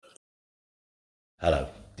Hello,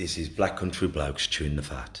 this is Black Country Blokes chewing the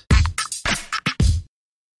fat.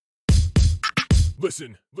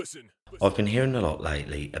 Listen. I've been hearing a lot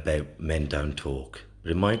lately about men don't talk,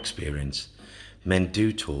 but in my experience, men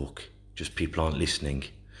do talk, just people aren't listening.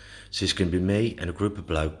 So it's going to be me and a group of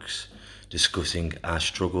blokes discussing our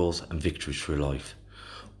struggles and victories through life.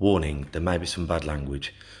 Warning, there may be some bad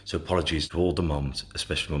language, so apologies to all the moms,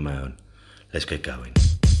 especially my own. Let's get going.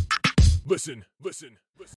 Listen.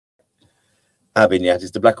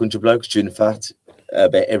 It's the Black Country Blokes chewing the fat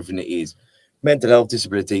about everything it is. Mental health,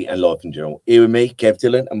 disability and life in general. Here with me, Kev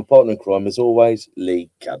Dillon, and my partner in crime, as always, Lee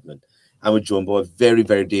Cadman. And we're joined by a very,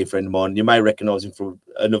 very dear friend of mine. You may recognise him from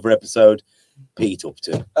another episode, Pete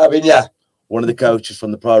Upton. One of the coaches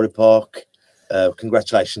from the Priory Park.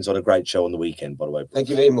 Congratulations on a great show on the weekend, by the way. Thank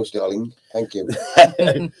you very much, darling. Thank you.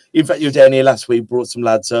 In fact, you were down here last week, brought some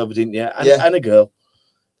lads over, didn't you? And a girl.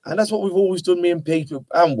 And that's what we've always done, me and Pete,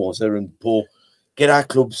 and Wazza and Paul. Get our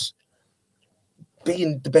clubs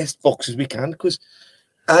being the best boxers we can, because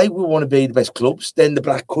we want to be the best clubs, then the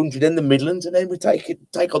Black Country, then the Midlands, and then we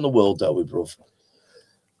take on the world, don't we, bruv?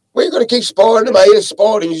 Well, you've got to keep sparring them, eh?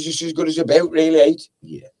 Sparring is just as good as about, really, eh?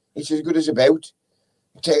 Yeah. It's as good as about.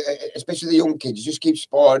 Especially the young kids, you just keep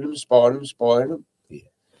sparring them. Yeah.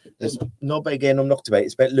 It's not about getting them knocked about,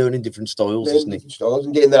 it's about learning different styles, isn't it? Styles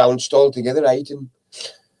and getting their own style together, right? And,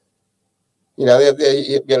 you know,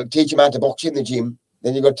 you'll teach them how to box in the gym,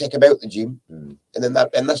 then you've got to take them out the gym, and then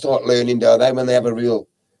they start learning, don't they, when they have a real...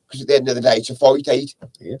 Because at the end of the day, it's a fight, eh?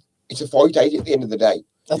 Yeah. It's a fight, eh, at the end of the day.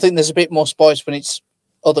 I think there's a bit more spice when it's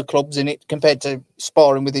other clubs in it compared to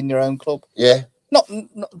sparring within your own club. Yeah. Not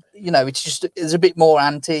it's just there's a bit more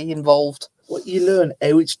ante involved. Well, you learn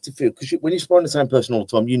how it's to feel, because when you're sparring the same person all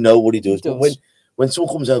the time, you know what he does. But when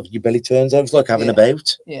someone comes over, your belly turns over. It's like having a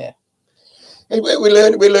bout. Yeah. And we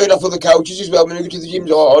learn off of the coaches as well. When we go to the gyms,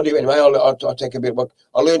 I do anyway. I'll take a bit. But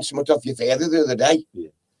I learned so much off your father the other day. Yeah.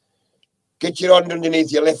 Get your hand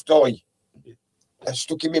underneath your left eye. That's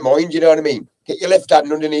stuck in my mind. You know what I mean? Get your left hand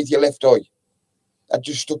underneath your left eye. That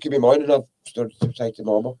just stuck in my mind, and I've started to say to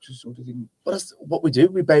my boxers sort of thing. But that's what we do.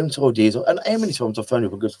 We bounce ideas. And how many times I phone you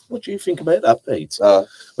and go, "What do you think about that, Pete?" Well,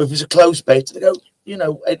 if it's a close bet, they go,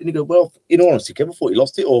 and you go, "Well, in all honesty, Kev, I thought you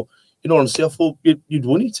lost it," or "In all honesty, I thought you'd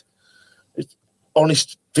won it." It's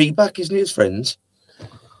honest feedback, isn't it, as friends?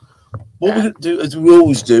 What we're going to do, as we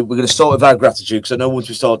always do, we're going to start with our gratitude, because I know once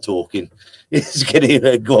we start talking, it's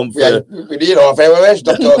getting gone for... Yeah, we need half hour,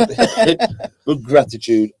 stop talking. But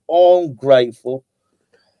gratitude. I'm grateful.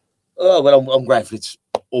 Oh, well, I'm grateful it's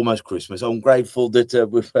almost Christmas. I'm grateful that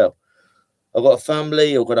I've got a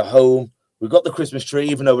family, I've got a home. We've got the Christmas tree,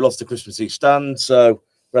 even though we lost the Christmas Eve stand, so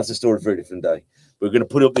that's a story for a different day. We're going to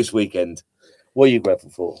put it up this weekend. What are you grateful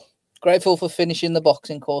for? Grateful for finishing the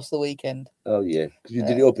boxing course the weekend. Oh, yeah. Because you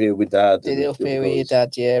did it up here with Dad. Did it up here with your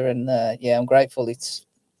dad, yeah. And, I'm grateful it's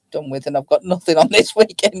done with, and I've got nothing on this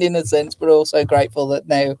weekend in a sense, but also grateful that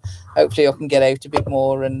now hopefully I can get out a bit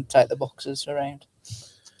more and take the boxers around.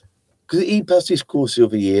 Because he passed his course the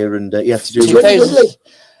other year, and he had to do...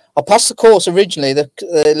 I passed the course originally,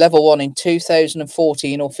 the level 1 in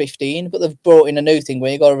 2014 or 15, but they've brought in a new thing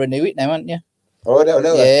where you got to renew it now, haven't you? Oh, I don't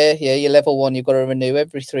know. Yeah, your level 1 you've got to renew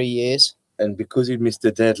every 3 years. And because he missed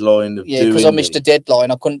the deadline of doing... Yeah, because I missed a deadline,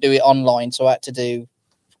 I couldn't do it online, so I had to do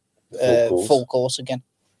full course again.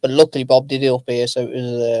 But luckily Bob did it up here, so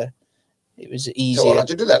it was easier. So I'll have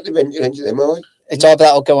to do that eventually, am I? It's either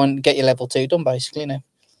that or go and get your level 2 done, basically, now.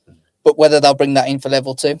 But whether they'll bring that in for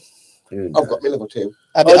level 2. I've got my level 2.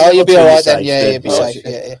 You'll be all right then. Yeah, you'll be safe.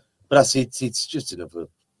 Yeah. But that's it. It's just another...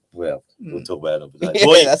 Well, we'll talk about it another day.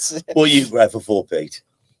 What are you grateful for, Pete?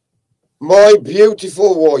 My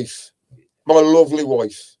beautiful wife, my lovely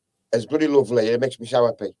wife, is bloody lovely. It makes me so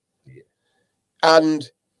happy. Yeah.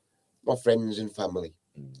 And my friends and family,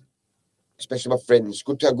 especially my friends.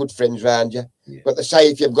 Good to have good friends around you. Yeah. But they say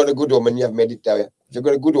if you've got a good woman, you've made it, don't you? If you've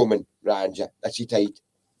got a good woman around you, that's it, If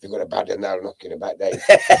you've got a bad one, they'll knock you in a bad day.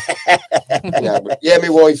 My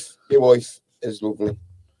wife is lovely.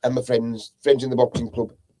 And my friends in the boxing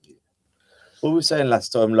club. What we were saying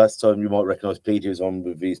last time you might recognise Peter was on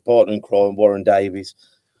with his partner in crime, Warren Davies,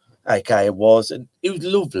 aka was, and it was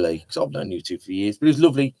lovely, because I've known you two for years, but it was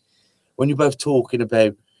lovely when you're both talking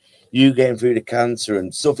about you getting through the cancer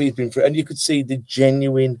and stuff he's been through, and you could see the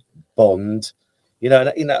genuine bond,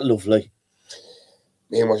 isn't that lovely?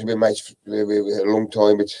 Me and Watson have been mates for a long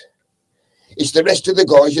time, but it's the rest of the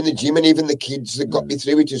guys in the gym and even the kids that got me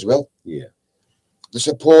through it as well. Yeah. The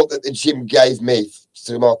support that the gym gave me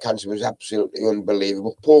through my cancer was absolutely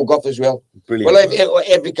unbelievable. Paul Goff as well. Brilliant. Well,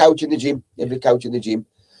 every coach in the gym.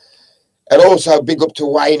 And also big up to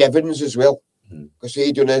Wayne Evans as well, because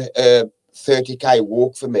he done a 30k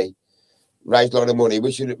walk for me, raised a lot of money,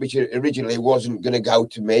 which originally wasn't going to go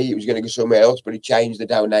to me. It was going to go somewhere else, but he changed the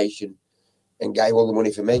donation and gave all the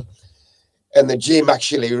money for me. And the gym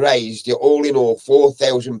actually raised all in all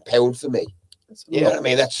 £4,000 for me. You know what I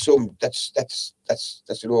mean? That's an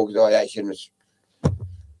organisation.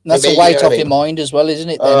 That's a weight off your mind as well, isn't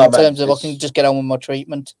it? Then, in terms of I can just get on with my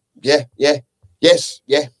treatment. Yeah.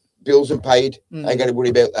 Bills and paid. I ain't got to worry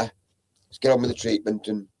about that. Just get on with the treatment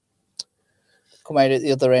and come out at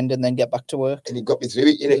the other end and then get back to work. And he got me through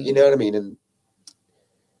it. You know what I mean? And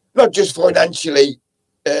not just financially,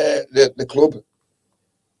 the club,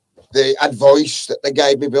 the advice that they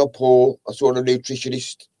gave me about Paul. I saw a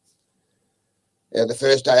nutritionist. The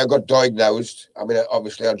first day I got diagnosed, I mean,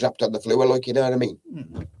 obviously I dropped on the floor, like, you know what I mean?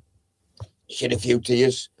 Shed a few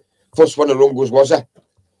tears. First one I rung was I?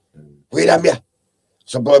 Where am you?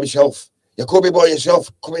 So I'm by myself. You can't be by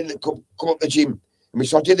yourself. Come up the gym. And we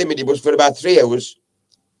sat in the minibus for about 3 hours.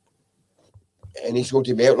 And he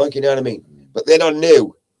sorted me out, like, you know what I mean? But then I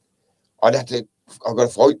knew I've got to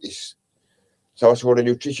fight this. So I saw a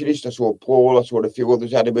nutritionist, I saw Paul, I saw a few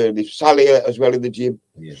others, had a bit of this Sally as well in the gym.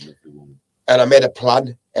 Yeah, and I made a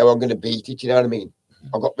plan how I'm going to beat it, you know what I mean?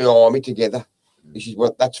 I got my army together. This is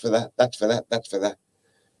what, that's for that, that's for that, that's for that.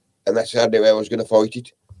 And that's how I knew I was going to fight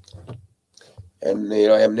it. And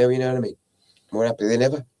here I am now, you know what I mean? More happy than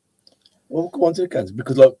ever. Well, we'll go on to the cancer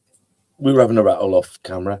because, like, we were having a rattle off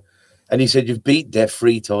camera and he said you've beat death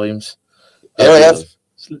 3 times. Yeah, I have.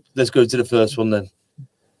 Let's go to the first one then.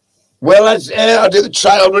 Well, I do the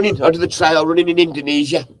trail running. I do the trail running in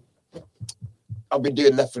Indonesia. I've been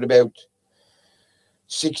doing that for about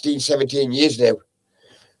 16, 17 years now.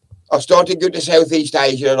 I started going to Southeast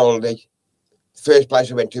Asia on holiday. First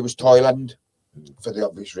place I went to was Thailand, for the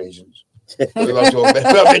obvious reasons. We won't talk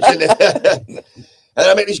about it. And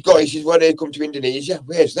I met this guy, he says, why do you come to Indonesia?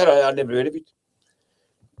 Where's that? I never heard of it.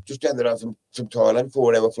 Just down the road from Thailand,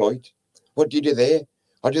 4-hour flight. What do you do there?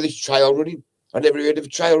 I do this trail running. I never heard of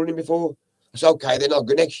trail running before. I said, okay, then I'll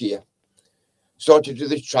go next year. Started to do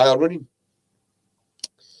this trail running.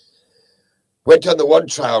 Went on the one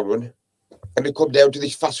trail run and we come down to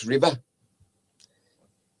this fast river,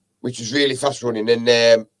 which is really fast running. And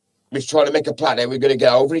we was trying to make a plan how we're going to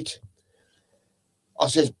get over it. I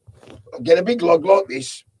says, get a big log like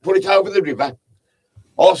this, put it over the river.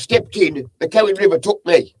 I stepped in, the Kelly River took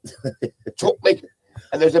me.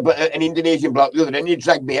 And there's an Indonesian bloke the other end, he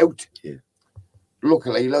dragged me out. Yeah.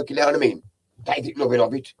 Luckily, you know what I mean? Didn't think nothing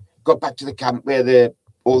of it. Got back to the camp where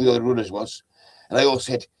all the other runners was. And they all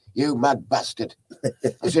said, you mad bastard.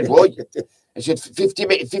 I said, why? I said, 50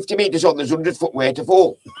 metres on, there's 100 foot way to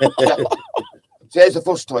fall. So there's the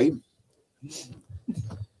first time.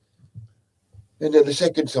 And then the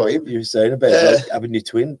second time. You were saying about like, having your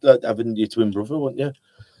twin brother, weren't you?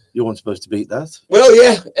 You weren't supposed to beat that. Well,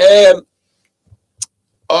 yeah.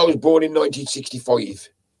 I was born in 1965.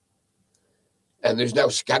 And there's no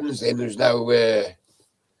scans then, there's no... and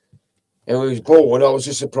when I was born, I was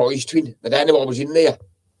a surprise twin. The day I was in there.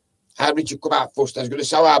 How did you come out first? I was going to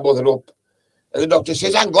sew our mother up. And the doctor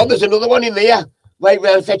says, hang on, there's another one in there. Wait,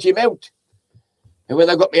 we'll fetch him out. And when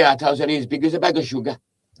they got me out, I was only as big as a bag of sugar.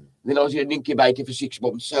 And then I was in an incubator for 6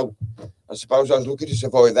 months. So I suppose I was lucky to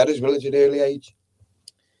survive that as well at an early age.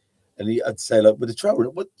 And I'd say, like, with the trail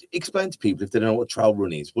run, explain to people if they don't know what trail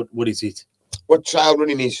run is. What is it? What trail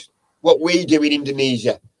running is? What we do in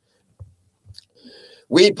Indonesia.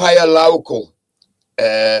 We pay a local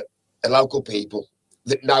people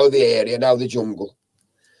that know the area, know the jungle,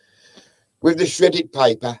 with the shredded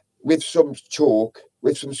paper, with some chalk,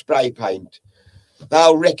 with some spray paint.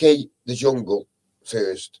 They'll recce the jungle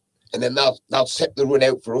first, and then they'll set the run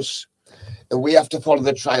out for us, and we have to follow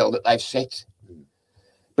the trail that they've set.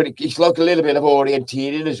 But it's like a little bit of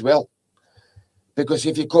orienteering as well, because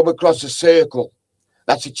if you come across a circle,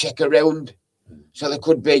 that's a check around. So there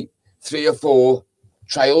could be 3 or 4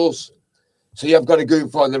 trails. So you've got to go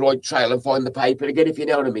and find the right trail and find the paper again, if you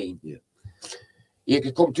know what I mean. Yeah. You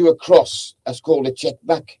could come to a cross, that's called a check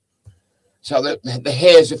back. So the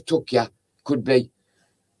hairs of took you could be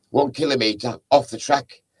 1 kilometre off the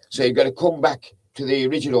track. So you've got to come back to the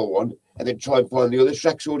original one and then try and find the other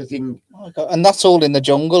track, sort of thing. Oh my God. And that's all in the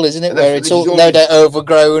jungle, isn't it? Where it's all no doubt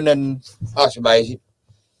overgrown and... That's amazing.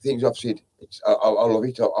 Things I've seen. I love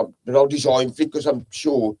it. But I'll design for it because I'm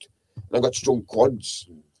short and I've got strong quads.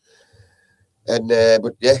 And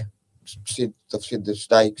but yeah, I've seen the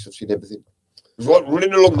snakes, I've seen everything. I was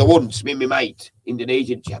running along the once, me and my mate,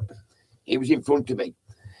 Indonesian chap. He was in front of me.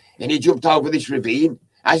 And he jumped over this ravine.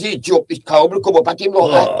 As he jumped, this cobra come up at him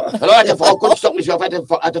like that. And I couldn't stop myself, I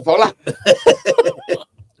had to follow.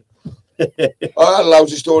 I had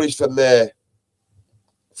loads of stories from the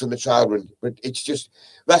children, but it's just,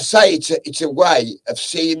 I say it's a way of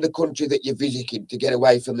seeing the country that you're visiting to get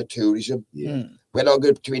away from the tourism. Yeah. When I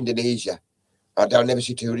go to Indonesia, I don't never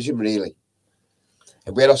see tourism really.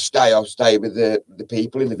 And where I'll stay with the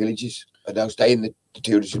people in the villages. I don't stay in the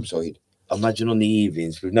tourism side. Imagine on the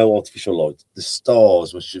evenings with no artificial light, the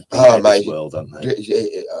stars must just be in this world, aren't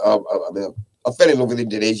they? I mean, I fell in love with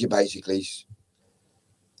Indonesia basically.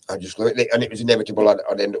 I just love it, and it was inevitable.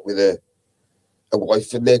 I'd end up with a wife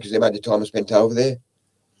from there because the amount of time I spent over there,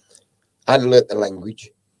 and learnt the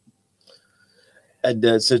language.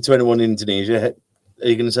 And so, to anyone in Indonesia, are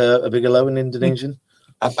you going to say a big hello in Indonesian?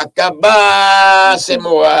 Apa kabar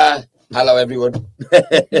semua? Hello, everyone.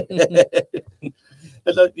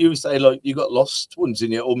 And like you say, like you got lost once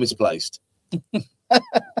in it or misplaced.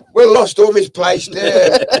 Well, lost or misplaced.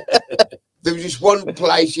 There was this one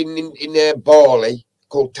place in Bali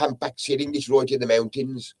called Tampak Siring, it's right in the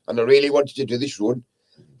mountains, and I really wanted to do this run,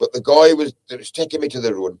 but the guy that was taking me to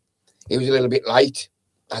the run, he was a little bit late,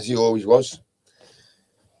 as he always was.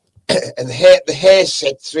 And the hair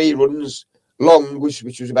set 3 runs, long which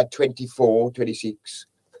was about 24, 26,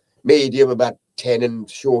 medium about 10, and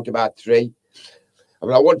short about 3. I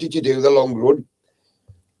mean, I wanted to do the long run,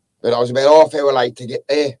 but I was about half hour late to get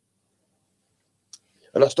there.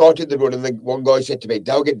 And I started the run, and the one guy said to me,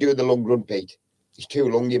 "Don't get doing the long run, Pete. It's too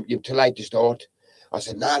long. You're too late to start." I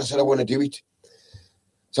said, "Nah," I said, "I want to do it."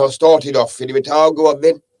 So I started off, and he went, "Oh, go on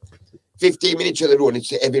then." 15 minutes of the run, it's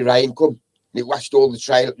heavy rain come, and it washed all the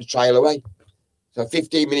trail away. So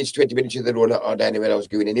 15 minutes, 20 minutes of the run, I don't know where I was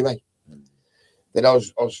going anyway. Then I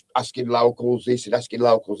was asking locals this and asking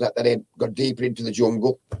locals that. Then I got deeper into the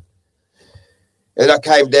jungle. And I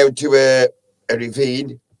came down to a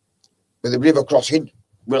ravine with a river crossing.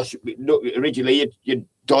 Well, originally you'd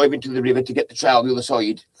dive into the river to get the trail on the other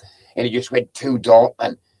side, and it just went too dark,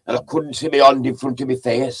 man. And I couldn't see my hand in front of my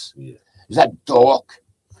face. Yeah. It was that dark.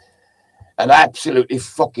 And I absolutely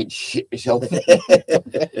fucking shit myself.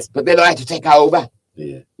 But then I had to take over.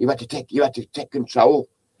 Yeah. You had to take control.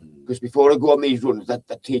 Because before I go on these runs,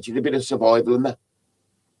 that teaches a bit of survival and that.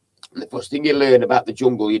 And the first thing you learn about the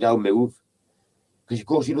jungle, you don't move. Because you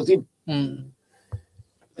can't see nothing. Then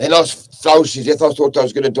I was frozen. I thought I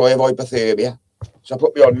was going to die of hypothermia. So I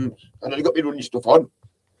put me on, and I got my running stuff on.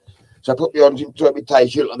 So I put me on into my tie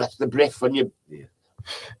shirt, and that's the breath when you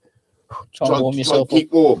try to warm yourself up.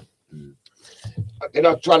 Keep warm. Then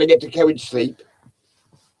I was trying to get to Cohen's sleep.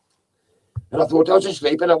 And I thought I was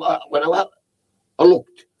asleep, and when I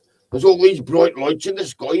looked, there's all these bright lights in the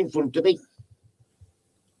sky in front of me.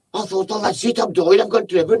 I thought, oh, that's it, I'm dying, I've gone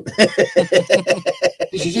to heaven.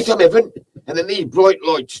 This is it, I'm heaven. And then these bright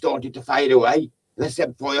lights started to fade away. And I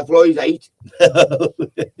said, fireflies ate.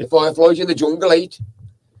 The fireflies in the jungle ate.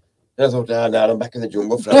 And I thought, no, I'm back in the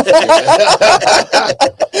jungle. I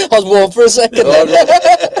was warm for a second.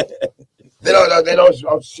 Then I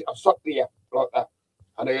was stuck there like that.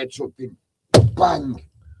 And I heard something, bang,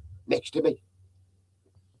 next to me.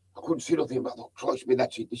 I couldn't see nothing, but I thought, Christ, me,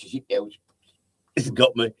 that's it, this is it now. It's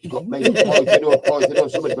got me. It's got me. Poison or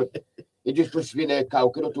something, but it just must have been a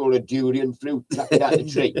coconut or a durian fruit knocking out the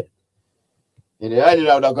tree. And I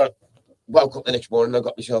don't know, woke up the next morning, I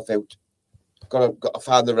got myself out. I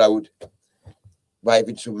found the road,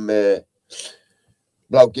 waving some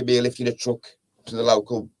bloke give me a lift in a truck to the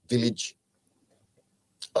local village.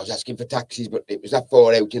 I was asking for taxis, but it was that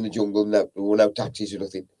far out in the jungle, there were no taxis or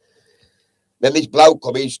nothing. Then this bloke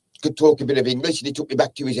come, he could talk a bit of English, and he took me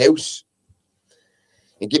back to his house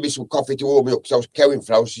and give me some coffee to warm me up, because I was cowing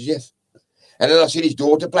frouses, yes. And then I seen his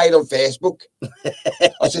daughter playing on Facebook.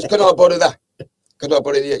 I says, can I borrow that? Can I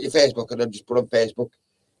borrow your Facebook? And I just put on Facebook,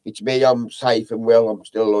 it's me, I'm safe and well, I'm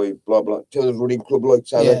still alive, blah, blah. To the running club, like,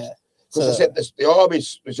 so yeah. Because I said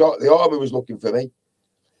the army was looking for me.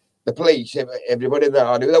 The police, everybody there,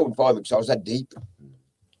 I knew they wouldn't find me because I was that deep.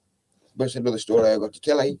 But it's another story I got to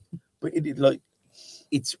tell, eh? But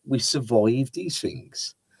we survived these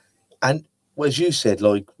things. And as you said,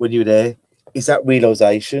 like when you were there, is that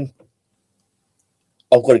realization,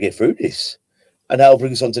 I've got to get through this. And that'll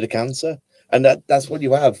bring us on to the cancer. And that's what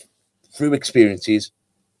you have through experiences.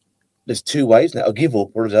 There's 2 ways now, I give up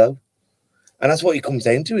or I don't. And that's what it comes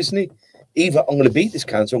down to, isn't it? Either I'm going to beat this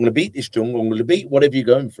cancer, I'm going to beat this jungle, I'm going to beat whatever you're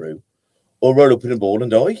going through, or roll up in a ball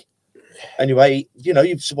and die. Anyway,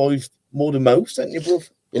 you've survived more than most, haven't you, bruv?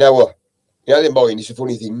 You know what? The mind is a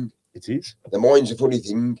funny thing. It is. The mind's a funny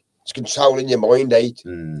thing. It's controlling your mind, eh?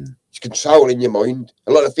 It's controlling your mind.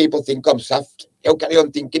 A lot of people think I'm soft. How carry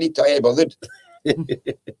on thinking it? I ain't bothered.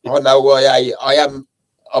 I know I am.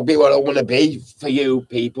 I'll be what I want to be for you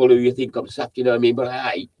people who you think I'm soft, you know what I mean? But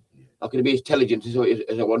hey, I can be as intelligent as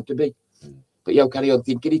I want to be. But yeah, I'll carry on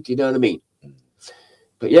thinking it, you know what I mean?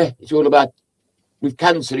 But yeah, it's all about, with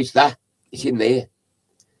cancer, it's that. It's in there.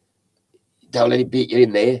 Don't let it beat you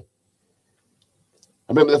in there. I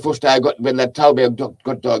remember the first day I got, when they told me I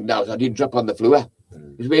got diagnosed, I did drop on the floor.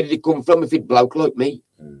 Because where did it come from, a fit bloke like me?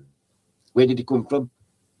 Where did it come from?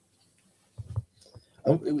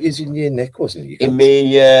 It's in your neck, wasn't it? In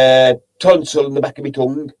my tonsil in the back of my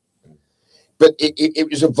tongue. But it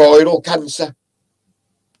was a viral cancer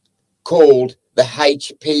called the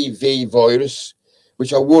HPV virus,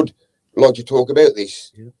 which I would like to talk about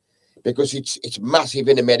this, because it's massive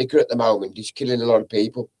in America at the moment. It's killing a lot of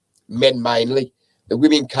people, men mainly. The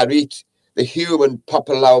women carry it. The human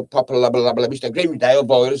papillomavirus, Grimdale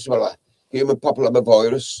virus, well, human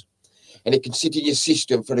papillomavirus, and it can sit in your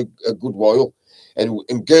system for a good while.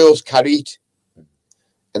 And girls carry it,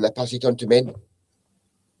 and they pass it on to men.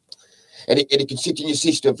 And it can sit in your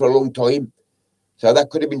system for a long time. So that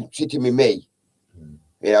could have been sitting with me,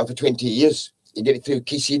 for 20 years. You get it through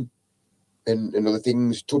kissing and other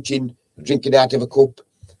things, touching, drinking out of a cup.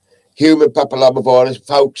 Human papillomavirus,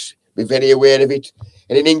 folks, be very aware of it.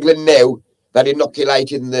 And in England now, they're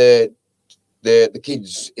inoculating the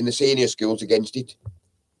kids in the senior schools against it,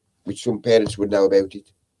 which some parents would know about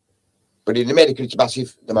it. But in America, it's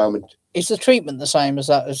massive at the moment. Is the treatment the same as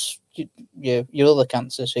that as your other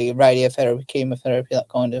cancers, so your radiotherapy, chemotherapy, that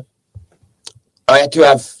kind of? I had to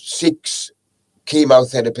have 6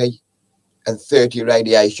 chemotherapy and 30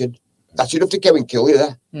 radiation. That's enough to go and kill you,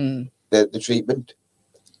 the treatment.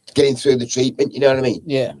 Getting through the treatment, you know what I mean?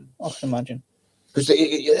 Yeah, I can imagine. Because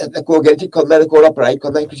they go get it, they go operate,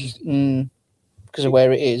 can't they? Because of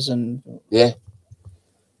where it is. And yeah.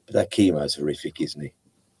 But that chemo's horrific, isn't it?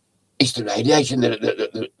 It's the radiation,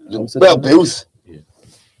 well, both. Yeah.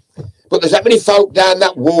 But there's that many folk down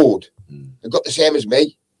that ward that got the same as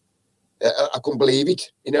me. I couldn't believe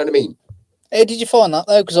it. You know what I mean? How did you find that,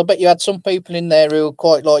 though? Because I bet you had some people in there who were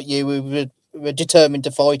quite like you, who were determined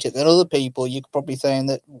to fight it, and other people you could probably say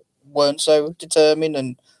that weren't so determined.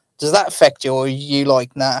 And does that affect you, or are you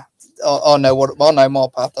like, nah, I know my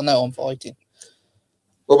path, I know I'm fighting?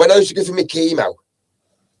 Well, when I used to go for my chemo,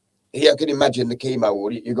 I can imagine the chemo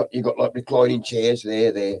ward. You got like reclining chairs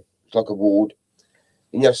there. It's like a ward,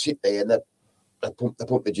 and you sit there and they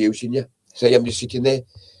pump the juice in you. So I'm just sitting there,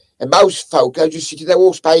 and most folk are just sitting there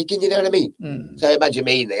all spiking. You know what I mean? So imagine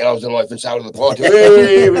me in there. I was the life and soul of the party. So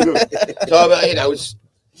it's.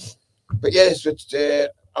 But yes,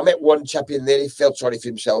 I met one chap in there. He felt sorry for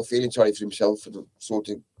himself, feeling sorry for himself, and sort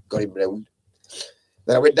of got him round.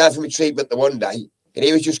 Then I went down for my treatment the one day, and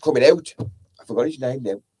he was just coming out. I forgot his name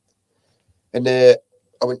now. And I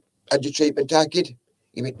went, had your treatment taken?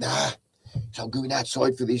 He went, nah, so I'm going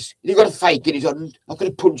outside for this. And he got a fake in his hand. I could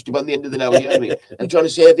have punched him on the end of the nose, you know what I mean? I'm trying to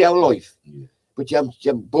save the whole life. But you're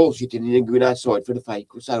bullshitting and you're going outside for the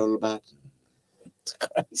fake. What's that all about? It's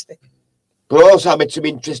crazy. But also I met some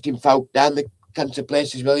interesting folk down the cancer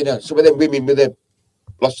place as well, you know. Some of them women with the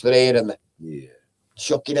lost their hair and the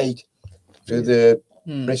shocking age through the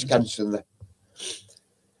breast cancer and the.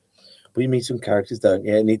 But you meet some characters, don't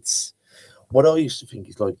you? And it's what I used to think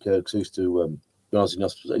is like, because I used to, when I was in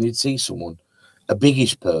hospital, and you'd see someone, a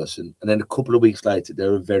biggish person, and then a couple of weeks later,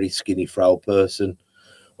 they're a very skinny, frail person.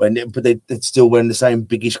 But they're still wearing the same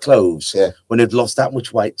biggish clothes when they've lost that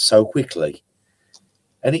much weight so quickly.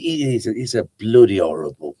 And it's a bloody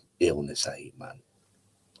horrible illness, man.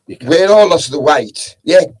 We all lost the weight.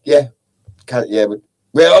 But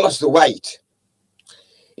we all lost the weight.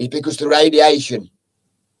 It's because the radiation,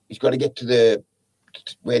 it's got to get to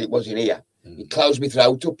where it was in here. It closed my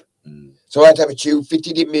throat up. So I had to have a tube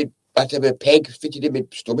fitted in me. I had to have a peg fitted in my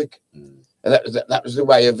stomach. And that was the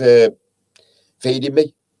way of feeding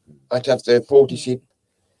me. I had to have the 40 sip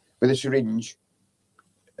with a syringe.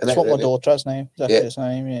 And that's what my daughter has now. Exactly the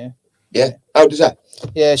same, Yeah. How does that?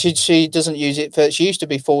 Yeah, she doesn't use it for. She used to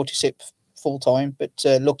be 40 sip full time, but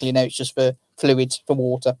luckily now it's just for fluids, for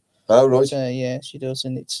water. Oh right. But, she does,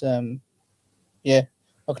 and it's I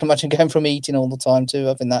can imagine going from eating all the time to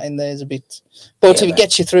having that in there is a bit. But if it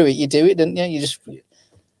gets you through it, you do it, don't you? You just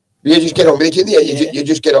get on with it in the end. You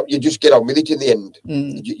just get on with it in the end.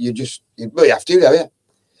 You have to, don't you?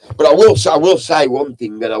 But I will say one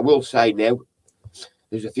thing, and I will say now,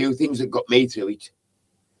 there's a few things that got me through it.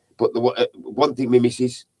 But the one thing my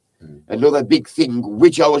missus, another big thing,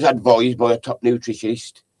 which I was advised by a top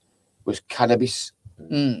nutritionist, was cannabis.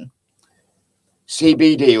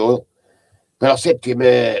 CBD oil. But I said to him,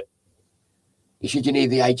 you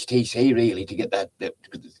need the HTC really to get that.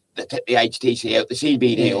 they take the HTC out, the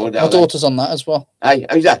CBD Yeah. or My daughter's on that as well. Hey,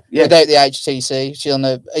 how's that? Yeah. Without the HTC, she's on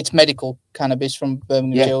it's medical cannabis from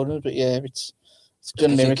Birmingham Yeah. Children's, but yeah, it's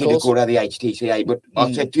done Because the kid had miracles. gone out the HTC, but I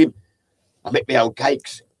Mm. said to him, I make my own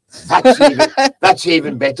cakes. That's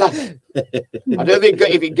even better. I don't think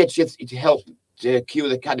if it gets you to help to cure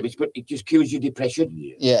the cannabis, but it just cures your depression.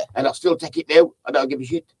 Yeah. And I'll still take it now. I don't give a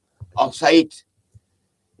shit. I'll say it.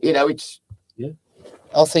 You know, it's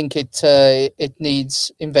I think it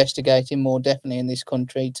needs investigating more definitely in this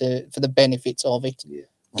country for the benefits of it. Yeah.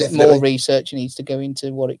 definitely. More research needs to go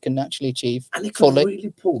into what it can actually achieve. And it could fully. really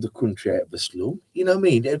pull the country out of the slum. You know what I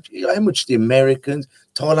mean? How much the Americans,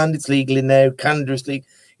 Thailand, it's legal in now, Canada, it's legal.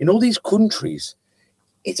 In all these countries,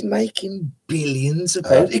 it's making billions of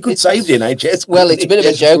pounds. It could save the NHS. Well, it's a bit of a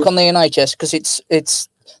Yes, it joke would. on the NHS because it's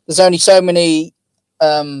there's only so many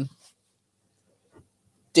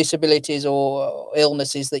disabilities or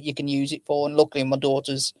illnesses that you can use it for, and luckily my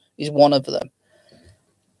daughter's is one of them.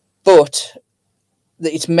 But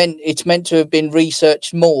it's meant to have been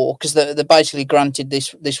researched more because they're basically granted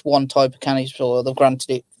this one type of cannabis, or they've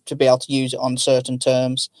granted it to be able to use it on certain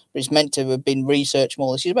terms. But it's meant to have been researched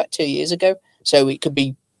more. This is about 2 years ago, so it could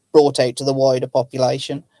be brought out to the wider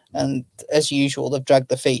population. And as usual, they've dragged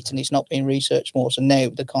their feet, and it's not been researched more. So now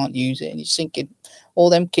they can't use it, and you're thinking, all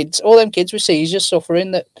them kids with seizures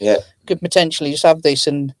suffering that could potentially just have this,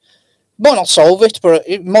 and might not solve it, but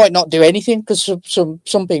it might not do anything because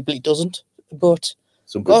some people it doesn't, but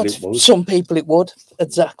Some people it would. some people it would,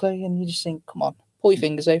 exactly. And you just think, come on, pull your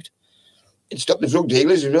fingers out. It stopped the drug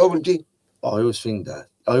dealers as well, wouldn't it? I always think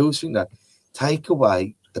that. Take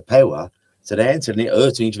away the power so they ain't suddenly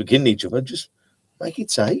hurting each other, killing each other. Just make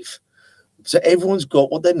it safe. So everyone's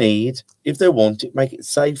got what they need. If they want it, make it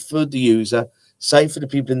safe for the user, safe for the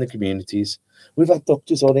people in the communities. We've had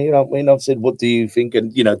doctors on here, haven't we? And I've said, what do you think?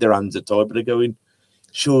 And, their hands are tied, but they're going,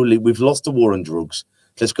 surely we've lost the war on drugs.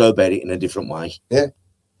 Let's go about it in a different way. Yeah.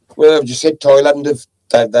 Well, I've just said Thailand,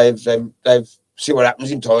 they've see what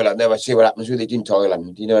happens in Thailand. Now I see what happens with it in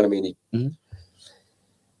Thailand. You know what I mean?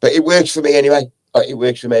 But it works for me anyway. It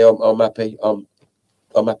works for me. I'm happy. I'm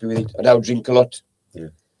happy with it. I don't drink a lot. Yeah.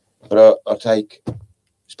 But I take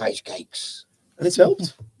space cakes. And it's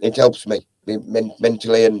helped. It helps me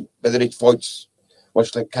mentally, and whether it fights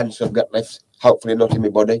what's the cancer I've got left, hopefully not in my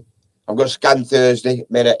body. I've got a scan Thursday,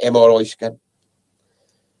 made an MRI scan.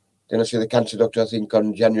 Then I see the cancer doctor, I think,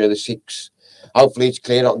 on January the 6th. Hopefully it's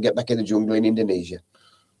clear. I can get back in the jungle in Indonesia.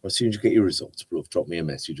 Well, as soon as you get your results, bro, drop me a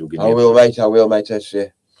message. Or give me I will, mate. That's,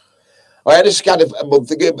 I had a scan a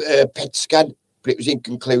month ago, a PET scan, but it was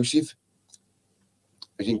inconclusive.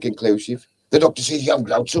 The doctor says, you have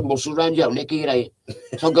grown some muscle around your neck here.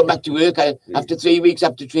 So I go back to work. After 3 weeks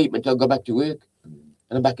after treatment, I'll go back to work.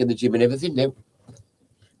 And I'm back in the gym and everything now.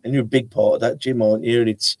 And you're a big part of that gym, aren't you? And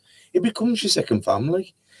it becomes your second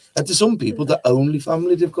family. And to some people, the only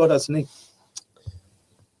family they've got, hasn't it?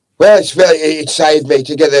 Well, it saved me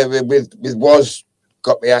together with Was,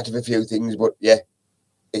 got me out of a few things, but yeah,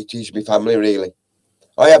 it is my family, really.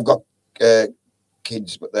 I have got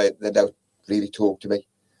kids, but they don't really talk to me.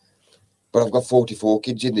 But I've got 44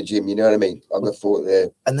 kids in the gym, you know what I mean? I've got 4 there.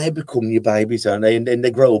 And they become your babies, aren't they? And then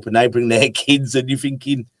they grow up and they bring their kids, and you're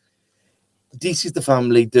thinking, this is the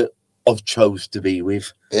family that I've chose to be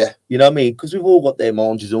with. Yeah. You know what I mean? Because we've all got their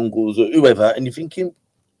aunties, uncles, or whoever, and you're thinking,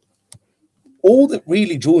 all that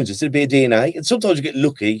really joins us is a bit of DNA. And sometimes you get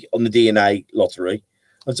lucky on the DNA lottery,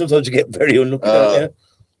 and sometimes you get very unlucky, don't you?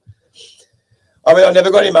 I mean, I never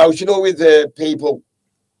got emotional with people.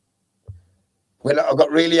 When I got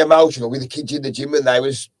really emotional with the kids in the gym and they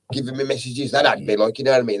was giving me messages, that had me like, you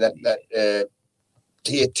know what I mean? That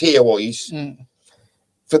tear-wise.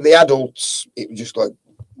 From the adults, it was just like,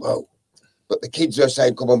 whoa. But the kids were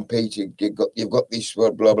saying, come on, Peter, you've got this, blah,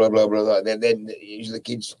 blah, blah, blah, blah. And then usually the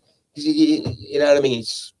kids, you know what I mean?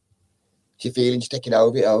 It's your feelings taking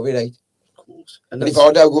over it, right? Of course. And if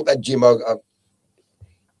I don't go up that gym,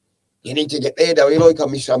 you need to get there, don't you? Like, I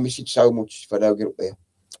miss it so much if I don't get up there.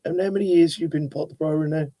 And how many years you've been part of the program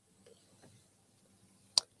now?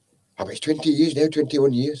 I mean, it's 20 years now,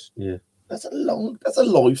 21 years. Yeah. That's a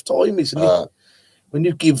lifetime, isn't it? When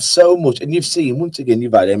you give so much, and you've seen, once again,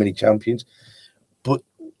 you've had how many champions, but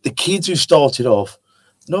the kids who started off,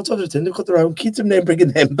 9 times out of 10, they've got their own kids and they're bringing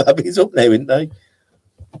them babies up now, isn't they?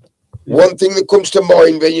 One thing that comes to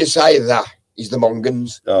mind when you say that is the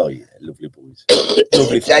Mongans. Oh, yeah, lovely boys.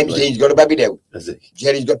 Lovely James family. Dean's got a baby now. Has he?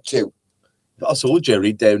 Jerry's got 2. I saw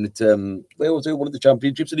Jerry down at they always do one of the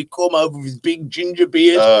championships, and he'd come over with his big ginger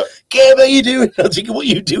beard. Kev, how you doing? I was thinking, what are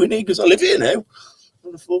you doing here? Because I live here now.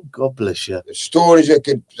 Wonderful. God bless you. The stories they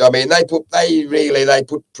put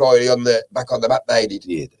priority back on the map, they did.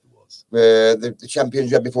 Yeah. The champions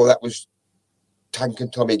we had before that was Tank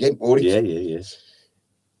and Tommy again, wasn't it? Yeah.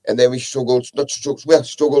 And then we struggled a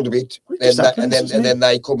bit. It just happens, doesn't And then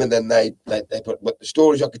they come and then they put. But the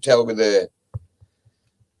stories I could tell with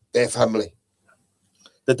their family.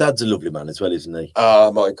 The dad's a lovely man as well, isn't he?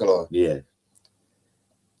 Michael. Yeah.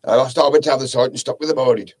 And I started to have the site and stopped with the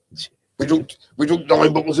married. We drunk 9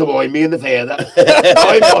 bottles of wine, me and the fair. 9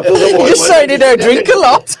 bottles of wine. You saying you don't drink a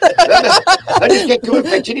lot. I just get coming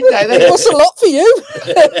fetching it down there. What's a lot for you?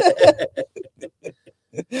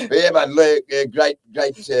 But yeah, man, look, great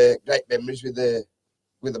memories with the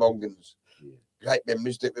Mongans. Great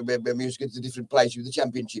memories when we used to get to different places with the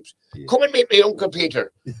championships. Yeah. Come and meet me, Uncle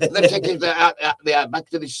Peter. And then take us back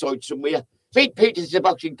to this site somewhere. Feed Peter's a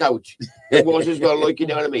boxing coach. It was as well, like, you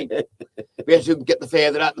know what I mean? We had to get the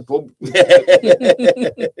feather out the pub.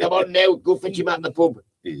 Come on now, go fetch him out the pub.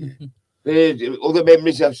 Yeah. Other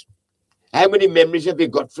memories. How many memories have you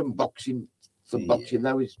got from boxing?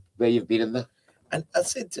 That was where you've been in that. And I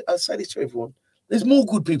say this to everyone: there's more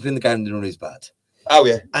good people in the game than there is bad. Oh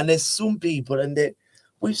yeah. And there's some people, and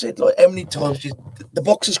we've said like how many times the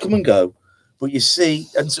boxers come and go, but you see,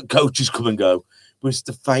 and some coaches come and go. But it's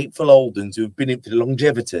the faithful Oldens who have been in for the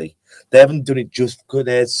longevity. They haven't done it just for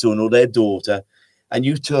their son or their daughter. And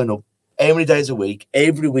you turn up how many days a week,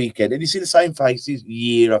 every weekend, and you see the same faces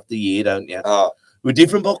year after year, don't you? With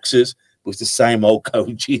different boxers, but it's the same old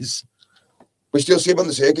coaches. We still see them on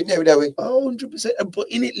the circuit now, don't we? Oh, 100%. But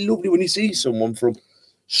isn't it lovely when you see someone from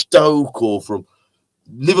Stoke or from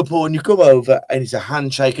Liverpool and you come over and it's a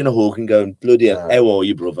handshake and a hug and going, bloody hell, how are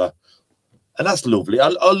you, brother? And that's lovely. I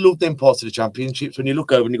love them parts of the championships when you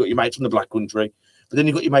look over and you've got your mates from the Black Country, but then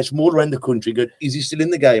you've got your mates from all around the country going, is he still in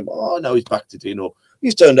the game? Oh, no, he's back to doing, or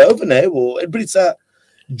he's turned over now. But it's that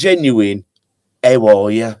genuine, how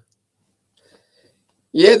are you?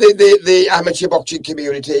 Yeah, the amateur boxing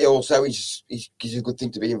community also is a good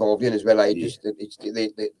thing to be involved in as well. It's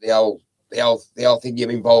the whole thing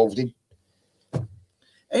you're involved in.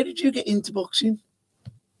 How did you get into boxing?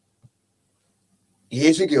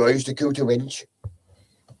 Years ago, I used to go to Wench,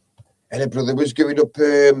 and a brother was going up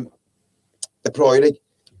the Priory.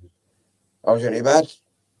 I was only about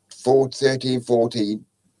 13, 14,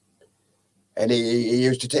 and he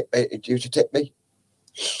used to take me.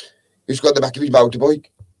 He used to go on the back of his motorbike,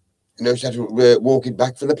 and I started walking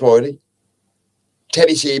back from the Priory.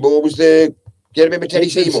 Teddy Seymour was the. Do you remember Teddy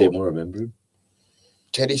Seymour? I remember him.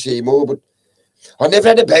 Teddy Seymour, but I never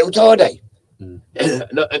had a bout all day. And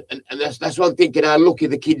that's what I'm thinking. How lucky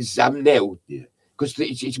the kids am now, because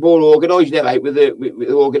it's more organised now, right? With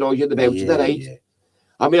organising the bouts at that age. Yeah.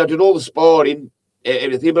 I mean, I did all the sparring,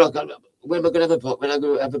 everything, but when am I going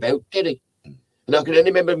to have a bout, Teddy? And I can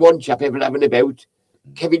only remember one chap ever having a bout.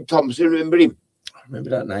 Kevin Thompson, remember him? I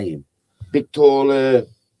remember that name. Big, tall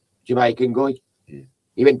Jamaican guy. Yeah.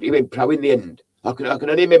 He went pro in the end. I can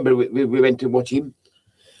only remember we went to watch him.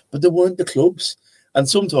 But there weren't the clubs, and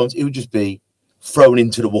sometimes it would just be thrown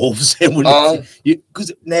into the wolves.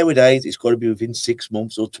 Because nowadays it's got to be within 6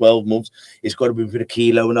 months or 12 months. It's got to be within 1.5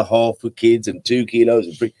 kilos for kids and 2 kilos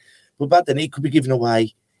and 3. But back then it could be given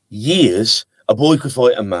away years. A boy could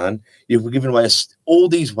fight a man. You were giving away all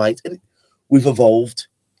these weights, and we've evolved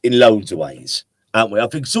in loads of ways, haven't we? I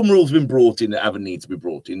think some rules have been brought in that haven't need to be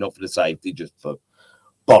brought in, not for the safety, just for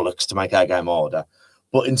bollocks to make our game harder.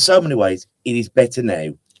 But in so many ways, it is better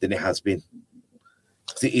now than it has been.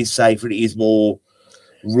 It is safer, it is more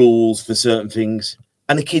rules for certain things,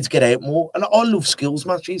 and the kids get out more. And I love skills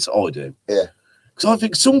matches, I do. Yeah. Because I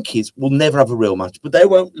think some kids will never have a real match, but they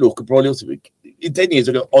won't look and probably also in 10 years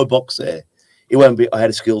ago, I box there. It won't be, I had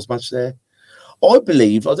a skills match there. I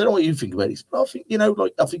believe, I don't know what you think about this, but I think,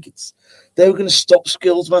 I think they were going to stop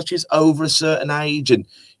skills matches over a certain age, and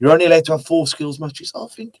you're only allowed to have 4 skills matches. I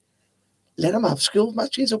think let them have skills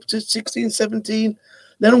matches up to 16, 17.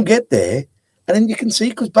 Let them get there. And then you can see,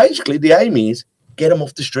 because basically the aim is get them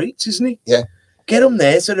off the streets, isn't it? Yeah. Get them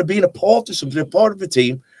there so they're being a part of something, a part of the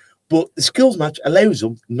team. But the skills match allows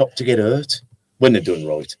them not to get hurt when they're done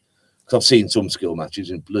right. Because I've seen some skill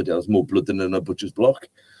matches in blood, there's more blood than in a butcher's block.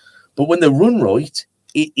 But when they run right,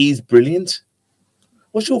 it is brilliant.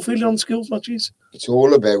 What's your feeling on skills matches? It's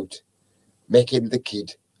all about making the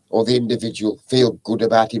kid or the individual feel good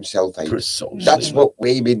about himself. Precisely. That's what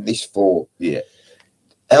we're in this for. Yeah.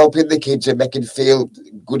 Helping the kids and making them feel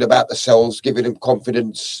good about themselves, giving them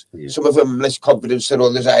confidence. Yeah. Some of them less confidence than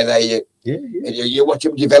others, are they? You watch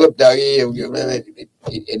them develop now.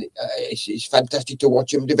 It's fantastic to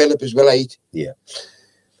watch them develop as well, Yeah.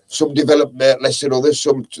 Some develop less than others.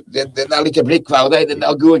 Some they'll hit a brick wall, then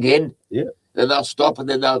they'll go again. Yeah. Then they'll stop, and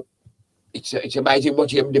then it's amazing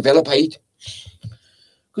watching them develop.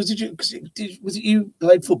 Because was it you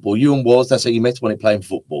played football? You and Was, that's how you met when you playing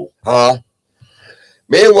football.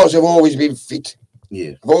 Me and Was have always been fit.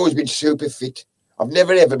 Yeah. I've always been super fit. I've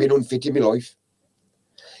never ever been unfit in my life.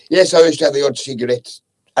 Yes, I used to have the odd cigarette,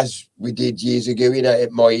 as we did years ago,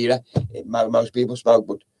 at my era. Most people smoke,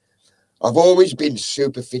 but I've always been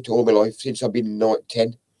super fit all my life since I've been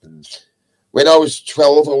 10. When I was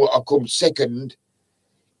 12, I come second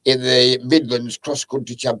in the Midlands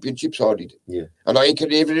cross-country championships I did. Yeah. And I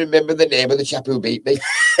can even remember the name of the chap who beat me.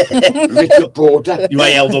 Richard Porter. You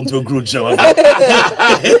ain't held on to a grudge, so have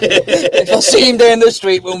If I see him down the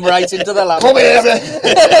street, we'll right into the lap. Come here.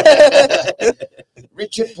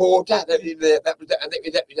 Richard Porter. That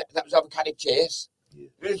was Avocanic Chase. Yeah.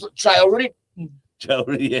 It was trail running. Trail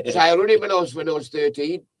running when I was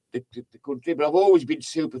 13, the country. But I've always been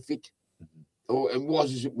super fit. And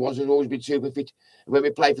was always been super fit. And when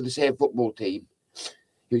we played for the same football team,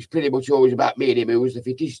 it was pretty much always about me and him who was the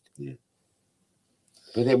fittest. Yeah.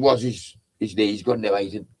 But then was his knees gone now,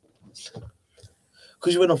 Aidan?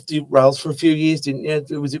 Because you went off the rails for a few years, didn't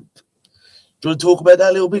you? Was it? Do you want to talk about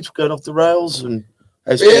that a little bit? Going off the rails and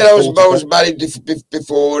I was married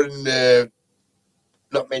before, and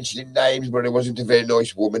not mentioning names, but it wasn't a very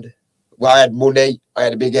nice woman. Well, I had money, I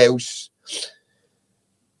had a big house.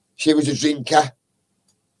 She was a drinker,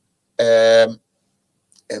 and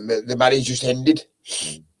the marriage just ended.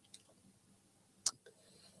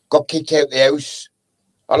 Got kicked out the house.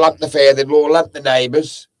 I lamped the father-in-law, lamped the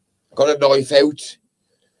neighbours, got a knife out.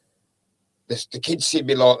 The kids seen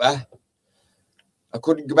me like that. I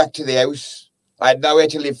couldn't go back to the house. I had nowhere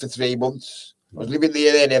to live for 3 months. I was living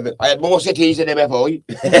there then. I had more settees than MFI.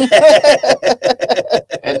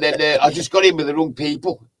 And then I just got in with the wrong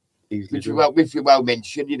people. Which you well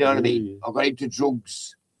mentioned, you know what I mean? I got into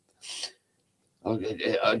drugs. I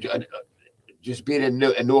just being a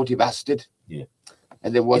naughty bastard. Yeah.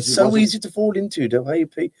 And there it's so easy to fall into, don't they?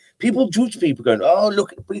 People judge people going, oh,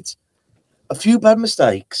 look, but it's a few bad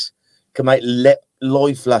mistakes can make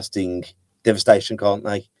life-lasting devastation, can't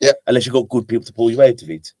they? Yeah. Unless you've got good people to pull you out of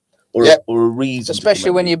it. Or a reason.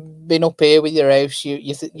 Especially when you've been up here with your house,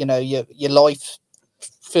 you know, your life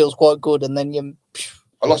feels quite good, and then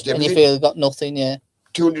I lost everything. And you feel you got nothing, yeah.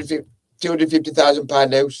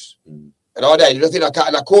 £250,000 house. And I did nothing.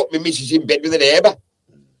 And I caught my missus in bed with a neighbour.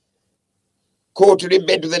 Caught her in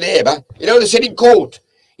bed with a neighbour. You know, they said in court,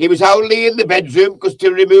 he was only in the bedroom because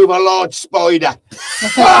to remove a large spider.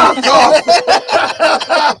 Fuck off!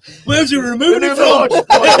 Where's you removing it from?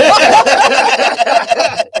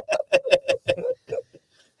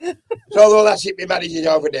 So all that's it, my marriage is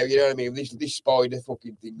over now, you know what I mean? This spider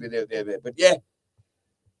fucking thing with it. But yeah,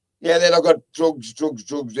 then I got drugs,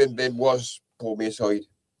 and then Was pulled me aside.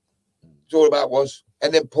 It's all about Was.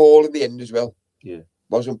 And then Paul in the end as well. Yeah.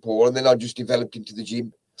 Wasn't Paul. And then I just developed into the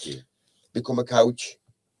gym. Yeah. Become a coach.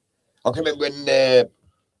 I can remember when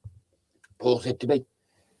Paul said to me, do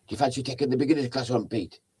you fancy taking the beginner's class on,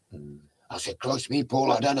 Pete? I said, Christ me,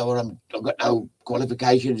 Paul, I don't know. I've got no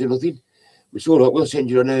qualifications or nothing. It's all right, we'll send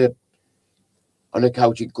you on a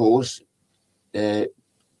coaching course. You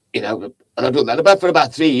know, and I've done that for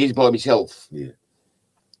about 3 years by myself. Yeah.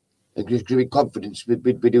 And just giving confidence with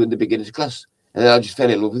doing the beginner's class. And then I just fell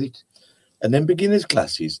in love with it. And then beginners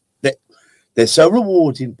classes, they're so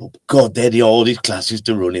rewarding, but God, they're the hardest classes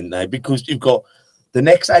to run in there because you've got the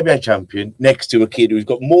next ABA champion next to a kid who's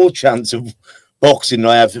got more chance of boxing than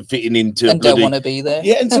I have for fitting into. And don't want to be there.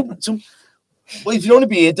 Yeah, and some well, if you don't want to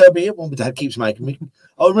be here, don't be here. Well, my dad keeps making me.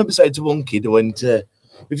 I remember saying to one kid, I went, if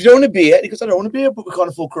you don't want to be here, he goes, I don't want to be here, but we can't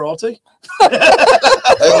afford karate.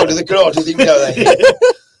 They order the karate thing, don't they?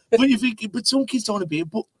 But you think, but some kids don't want to be here.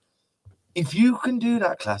 But if you can do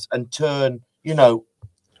that class and turn, you know,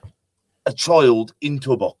 a child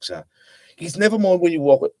into a boxer, it's never mind when you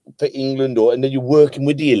walk for England and then you're working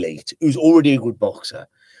with the elite who's already a good boxer.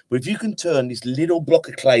 But if you can turn this little block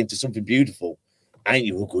of clay into something beautiful, ain't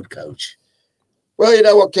you a good coach? Well, you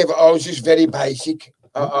know what, Kev? I was just very basic.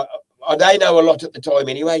 I didn't know a lot at the time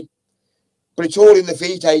anyway. But it's all in the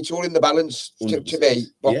feet, It's all in the balance. To me,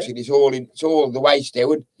 boxing is it's all the waist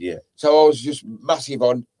down. Yeah. So I was just massive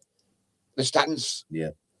on the stance. Yeah.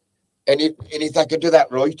 And if I could do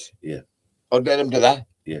that right, I'd let them do that.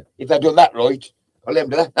 Yeah. If they'd done that right, I'd let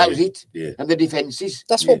them do that. That was it. Yeah. And the defences.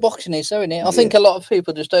 That's what boxing is, though, isn't it? I think a lot of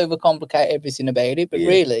people just overcomplicate everything about it, but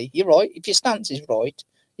really, you're right. If your stance is right,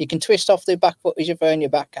 you can twist off the back foot as you throw in your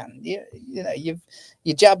backhand. You know, your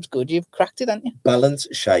jab's good. You've cracked it, haven't you? Balance,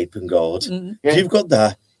 shape, and guard. Mm-hmm. If you've got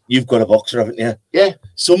that, you've got a boxer, haven't you? Yeah.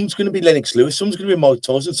 Some's going to be Lennox Lewis. Some's going to be Mike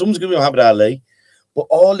Tyson. Some's going to be Muhammad Ali. But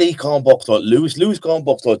Ali can't box like Lewis. Lewis can't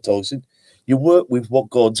box like Tyson. You work with what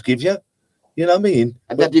God's give you. You know what I mean?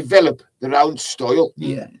 And they develop their own style.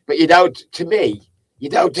 Yeah. But you don't, to me, you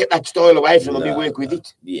don't take that style away from them. You No, work with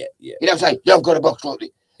it. Yeah, yeah, You don't say, yeah, I've got a box like this.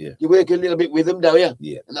 Yeah. You work a little bit with them, don't you?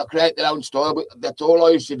 yeah. And they'll create their own style. But that's all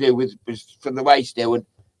I used to do was from the waist down,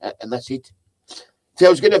 and that's it. If I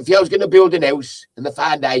was gonna build an house and the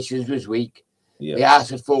foundations was weak, Yeah. the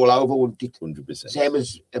house would fall over, wouldn't it? 100%. Same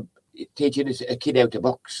as teaching a kid how to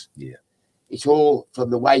box. Yeah. It's all from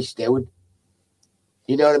the waist down.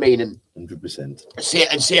 You know what I mean? And 100%.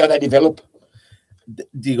 see how they develop.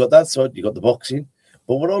 You got that side, you got the boxing.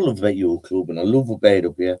 But what I love about your club, and I love about it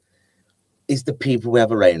up here, is the people we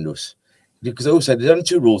have around us. Because I always say there's only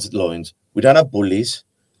 2 rules at the Lions. We don't have bullies,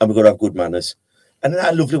 and we've got to have good manners. And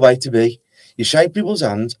that's a lovely way to be. You shake people's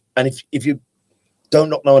hands, and if you don't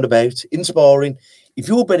knock no one about, in sparring, if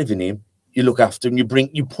you're better than him, you look after him,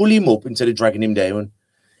 you pull him up instead of dragging him down.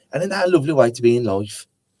 And then that's a lovely way to be in life.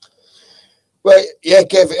 Well, yeah,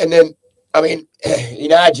 Kev, and then, I mean,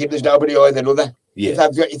 in our gym, there's nobody higher than other. Yeah.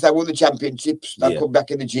 If they won the championships, they'll Yeah. come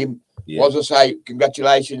back in the gym. Yeah. Also say,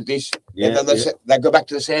 congratulations, this. Yeah, And then they go back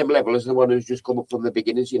to the same level as the one who's just come up from the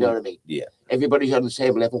beginners, you know what I mean? Yeah. Everybody's on the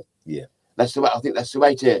same level. Yeah. That's the way, I think that's the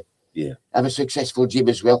way to have a successful gym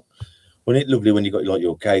as well. Wasn't it lovely when you got like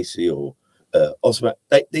your Casey or Osman?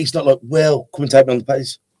 It's not like, well, come and take me on the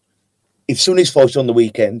pads. If Sonny's fighting on the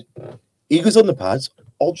weekend, he goes on the pads,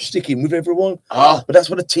 I'll just stick in with everyone. Ah, But that's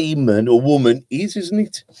what a team man or woman is, isn't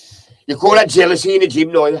it? you call that jealousy in a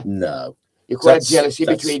gym, no? You? No. You call that That's- jealousy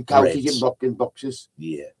that's between coaches threats. and boxers.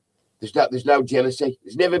 Yeah. There's no jealousy.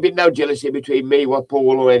 There's never been no jealousy between me or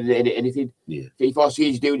Paul or anything. Yeah. If I see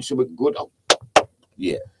he's doing something good,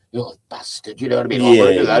 Yeah. you're a bastard. You know what I mean?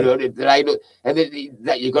 Yeah, There ain't no, and then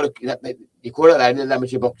that you got to you call it that in an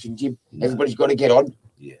amateur boxing gym. No. Everybody's got to get on.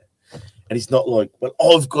 Yeah. And it's not like, well,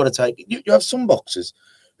 I've got to take it. You have some boxers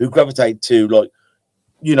who gravitate to, like,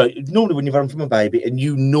 you know, normally when you've had them from a baby and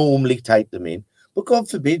you normally take them in. But God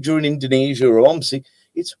forbid, during Indonesia or OMSI,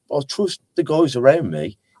 I trust the guys around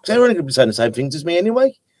me because they're only going to be saying the same things as me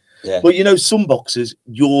anyway. Yeah. But, you know, some boxers,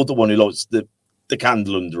 you're the one who likes the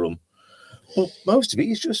candle under them. But most of it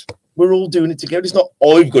is just, we're all doing it together. It's not,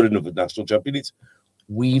 I've got another national champion. It's,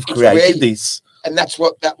 we've It's created we. this. And that's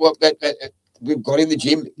what we've got in the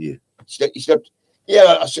gym. Yeah. It's not.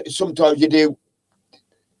 Yeah. Sometimes you do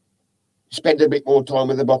spend a bit more time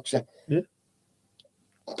with the boxer. Yeah.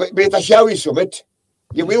 But if I show you something,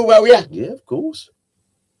 you will, will you? Yeah, of course.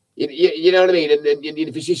 You know what I mean? And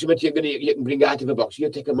if you see something you can bring out of a box, you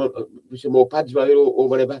take them with some more pads, right, or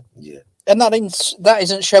whatever. Yeah. And that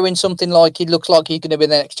isn't showing something like he looks like he's going to be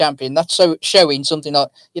the next champion. That's so showing something like,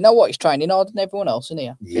 you know what, he's training harder than everyone else in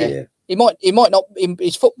here. Yeah. He might not,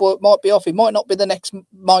 his football might be off. He might not be the next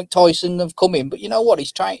Mike Tyson of coming, but you know what?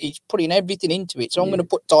 He's putting everything into it. So I'm going to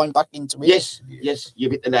put time back into it. Yes, you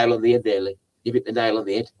hit the nail on the head there, Lee. You hit the nail on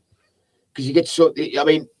the head. Because you get so, I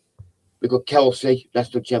mean, we've got Kelsey,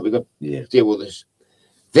 national champion, we've got a few others.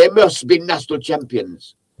 There must be national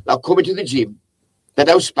champions. They'll come into the gym, they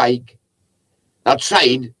don't spike, they'll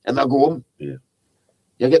train, and they'll go home. Yeah.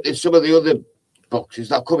 You'll get some of the other boxers,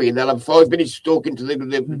 they'll come in, they'll have 5 minutes talking to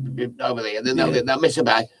the over there, and then they'll mess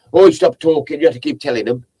about. Oh, stop talking, you have to keep telling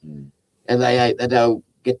them. And they don't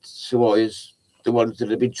get so as the ones that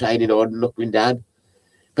have been training hard and knuckling down.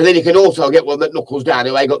 But then you can also get one that knuckles down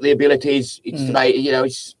who ain't got the abilities. It's the way, you know,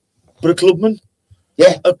 it's. But a clubman,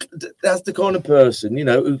 Yeah. That's the kind of person, you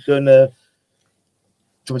know, who can, do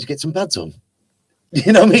you want to get some pads on?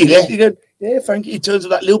 You know what I mean? Yeah. You go, yeah, thank you. He turns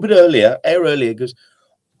up that little bit earlier, hour earlier, goes,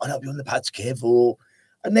 I'll help you on the pads, Kev.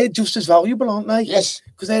 And they're just as valuable, aren't they? Yes.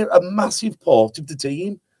 Because they're a massive part of the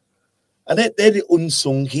team. And they're the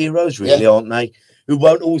unsung heroes, really, aren't they? Who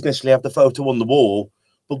won't always necessarily have the photo on the wall.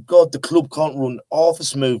 But God, the club can't run half as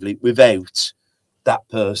smoothly without that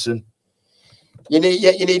person. You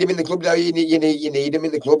need him in the club now. You need him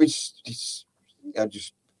in the club. It's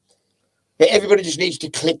everybody just needs to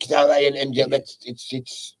click, don't they? And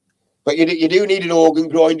it's. But you do need an organ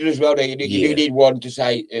grinder as well. You do need one to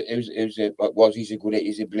say he's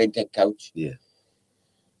a brilliant head coach. Yeah.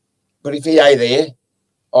 But if he ain't there,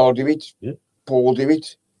 I'll do it. Yeah. Paul do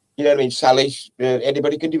it. You know what I mean? Sally,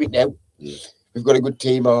 anybody can do it now. Yeah. We've got a good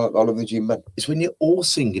team all of the gym, man. It's when you're all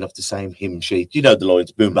singing off the same hymn sheet. You know the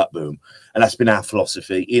lines, boom, back, boom. And that's been our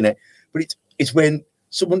philosophy, you know. But it's when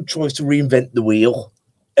someone tries to reinvent the wheel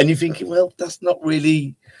and you're thinking, well, that's not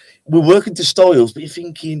really... We're working to styles, but you're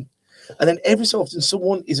thinking... And then every so often,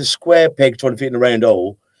 someone is a square peg trying to fit in a round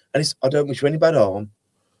hole. And I don't wish you any bad harm,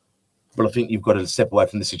 but I think you've got to step away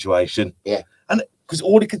from the situation. Yeah. And because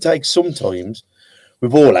all it can take sometimes...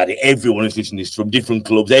 We've all had it. Everyone who's listening to this from different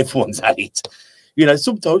clubs, everyone's had it. You know,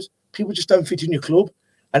 sometimes people just don't fit in your club.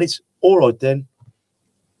 And it's all right then.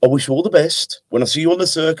 I wish you all the best. When I see you on the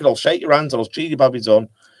circuit, I'll shake your hands, I'll cheer your babbies on.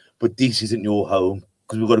 But this isn't your home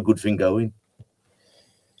because we've got a good thing going.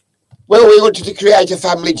 Well, we wanted to create a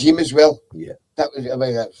family gym as well. Yeah. That's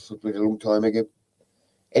a long time ago.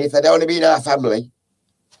 And if they don't want to be in our family,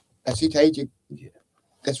 that's it, Adrian. Yeah.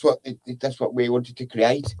 That's what we wanted to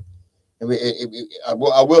create. And I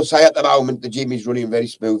will say at the moment the gym is running very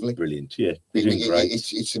smoothly. Brilliant. Yeah. You're doing great.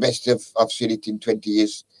 It's the best I've seen it in 20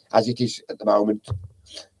 years, as it is at the moment.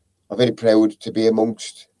 I'm very proud to be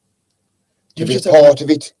amongst, to be a part of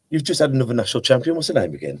it. You've just had another national champion. What's her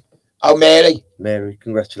name again? Oh, Mary. Mary,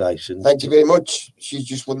 congratulations. Thank you very much. She's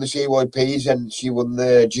just won the CYPs and she won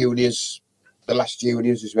the juniors, the last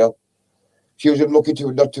juniors as well. She was unlucky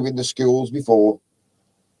not to win the schools before,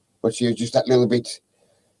 but she was just that little bit.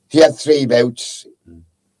 She had 3 bouts,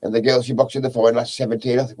 and the girl she boxed in the final last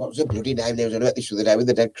 17. I think, what was her bloody name? There was about this other day with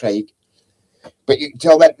the dead Craig. But you can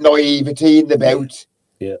tell that naivety in the bout,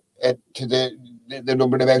 to the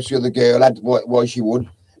number of bouts the other girl had, why she won.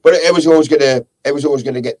 But it was always gonna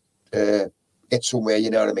get somewhere. You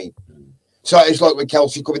know what I mean? So it's like when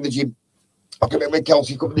Kelsey come in the gym. I can remember when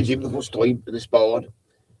Kelsey come in the gym the first time in the sparring.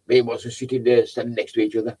 Me and was sitting there, standing next to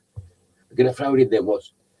each other. I'm gonna throw it in there,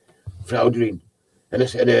 was floundering. And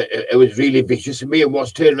it was really vicious. And me and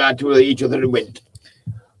was turned around to each other and went,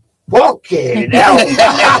 fucking hell.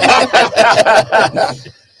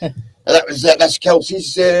 And that's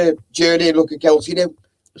Kelsey's journey. Look at Kelsey now.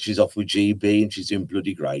 She's off with GB and she's doing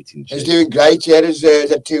bloody great. Isn't she? She's doing great. Yeah, there's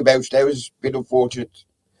had 2 bouts now. It's been unfortunate.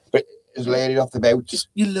 But it's laying off the bout. Just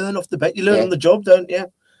you learn off the bet. You learn on the job, don't you?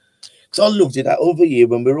 Because I loved it that other year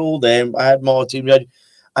when we were all there. I had Martin,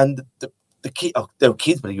 and the kid, they were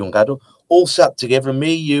kids, but a young adult, all sat together, and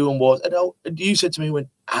me, you, and was, and you said to me, "When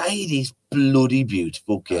hey, this bloody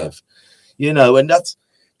beautiful, Kev," and that's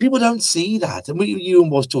people don't see that. And you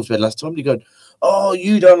and was talked about last time. You go, "Oh,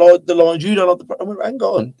 you don't like the lines, you don't like the." I went, "Hang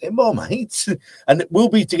on, they're my mates, and we'll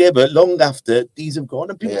be together long after these have gone."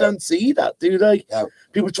 And people don't see that, do they? Yeah.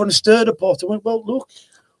 People are trying to stir the pot. I went, "Well, look,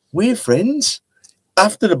 we're friends."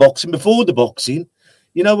 After the boxing, before the boxing,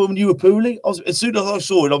 when you were pooling, as soon as I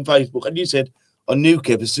saw it on Facebook, and you said, I knew,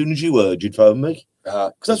 Kev, as soon as you heard, you'd phone me.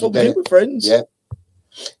 Because that's what we do with friends. Yeah.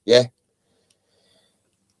 Yeah.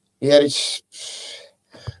 Yeah,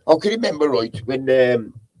 I can remember, right, when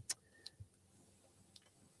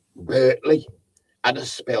Berkeley had a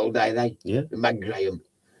spell, they? Yeah. With Matt Graham.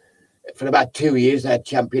 For about 2 years, they had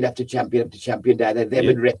champion after champion after champion, they? Them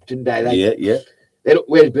and Repton, they? Yeah, yeah. They look,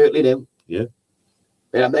 where's Berkeley now? Yeah.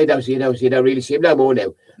 They don't really see him no more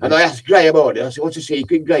now. And I asked Graham on it. I said, what's the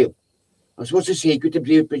secret, Graham? I said, what's the secret to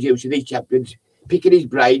producing these champions? Picking his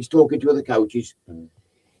brains, talking to other coaches.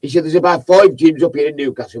 He said, there's about 5 gyms up here in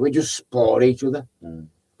Newcastle. We just spar each other.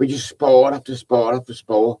 We just spar after spar after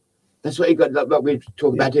spar. That's what you got, like we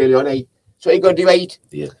talked about earlier on, eh? So you got to do 8.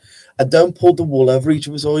 Yeah. And don't pull the wool over each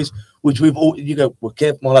other's eyes, which we've all, well,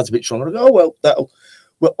 Kev, my lad's a bit stronger. I go, oh, well,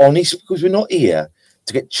 we're honest because we're not here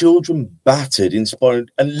to get children battered, inspired,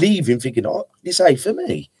 and leaving thinking, oh, this ain't for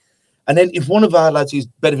me. And then if one of our lads is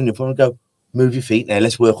better than the other, go, move your feet now,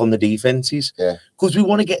 let's work on the defences. Yeah. Because we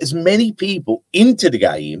want to get as many people into the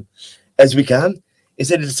game as we can,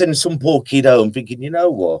 instead of sending some poor kid home thinking, you know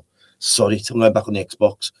what, sorry, I'm going back on the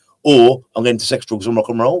Xbox, or I'm going to sex, drugs, and rock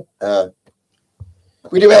and roll.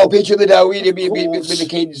 We do help each other now, with the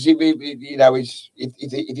kids, if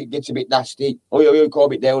it gets a bit nasty, you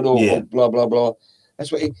calm it down, or blah, blah, blah.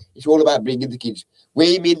 That's what it's all about, bringing the kids.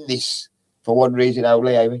 We mean this for one reason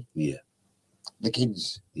only, eh? Yeah. The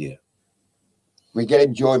kids. Yeah. We get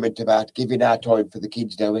enjoyment about giving our time for the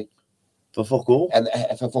kids, don't we? For fuck all. And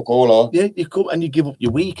for fuck all, Yeah, you come and you give up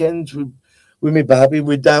your weekends with my baby,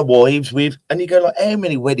 with our wives, and you go like, how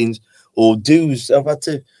many weddings or dues I've had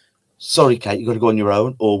to, sorry, Kate, you got to go on your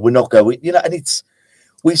own, or we're not going, and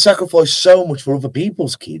we sacrifice so much for other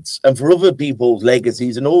people's kids and for other people's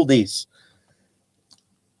legacies and all this.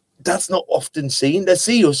 That's not often seen. They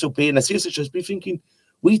see us up here and they see us at just be thinking,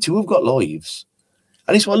 we too have got lives.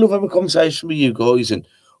 And it's why I love having a conversation with you guys and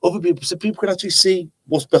other people, so people can actually see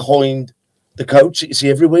what's behind the coach that you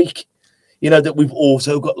see every week. That we've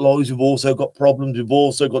also got lives, we've also got problems, we've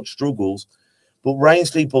also got struggles. But rain,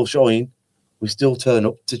 sleep or shine, we still turn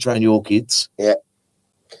up to train your kids. Yeah.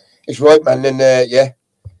 It's right, man. And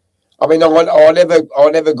I mean, I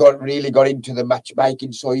never got into the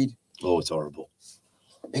matchmaking side. Oh, it's horrible.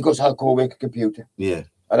 Because I can't work a computer. Yeah.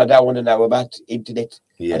 And I don't want to know about internet.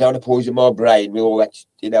 Yeah. I don't want to poison my brain with all that,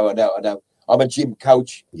 I don't. I'm a gym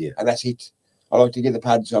coach. Yeah. And that's it. I like to get the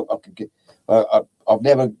pads up. I've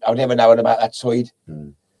never known about that side.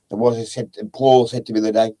 There was and Paul said to me the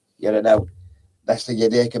other day, That's the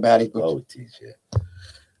headache about it. But Oh, it is, yeah.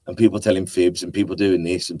 And people telling fibs and people doing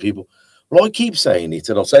this and people. Well, I keep saying it,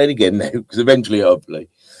 and I'll say it again now because eventually, hopefully,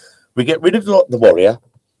 we get rid of the Warrior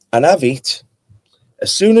and have it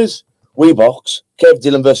as soon as we box. Kev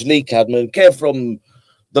Dillon versus Lee Cadman. Kev from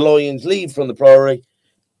the Lions, Lee from the Priory.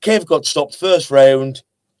 Kev got stopped first round,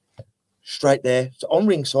 straight there, so on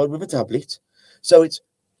ringside with a tablet. So it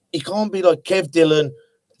can't be like Kev Dillon,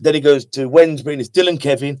 then he goes to Wednesbury and it's Dillon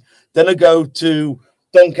Kevin, then I go to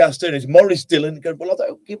Doncaster and it's Morris Dillon. Go, well, I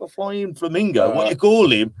don't give a flying flamingo. What you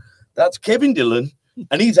call him? That's Kevin Dillon,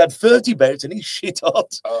 and he's had 30 bouts and he's shit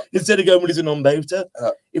hot instead of going with his non-bouter.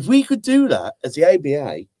 If we could do that as the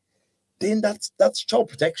ABA, then that's child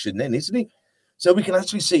protection, then, isn't it? So we can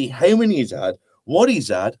actually see how many he's had, what he's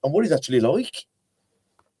had, and what he's actually like.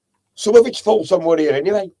 some of it's false on Warrior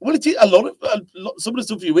anyway. Well, it is a lot. Some of the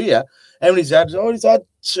stuff you hear, how many he's had? Oh, he's had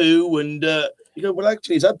 2, and you go, well,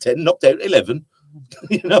 actually, he's had 10, knocked out 11.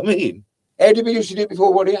 You know what I mean? How did we used to do it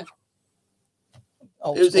before Warrior?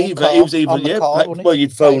 It was even, yeah. Well,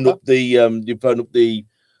 you'd phone up the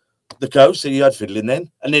coast, so you had fiddling then,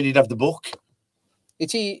 and then you'd have the book.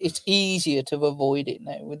 It's easier to avoid it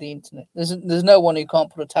now with the internet. There's no one who can't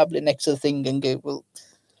put a tablet next to the thing and go, well,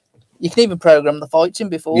 you can even program the fights in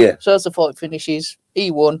before. Yeah. So as the fight finishes, he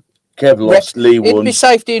won. Kev lost, Lee won. It'd be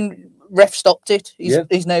safety and ref stopped it.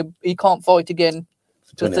 He can't fight again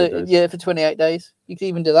for 28 days. You could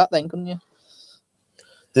even do that then, couldn't you?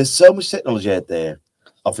 There's so much technology out there.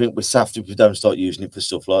 I think we're saft if we don't start using it for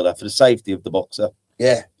stuff like that, for the safety of the boxer.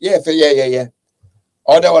 Yeah.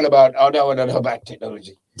 I know all about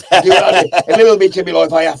technology. A little bit of my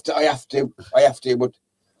life, I have to, but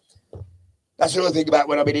that's another thing about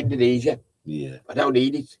when I'm in Indonesia. Yeah. I don't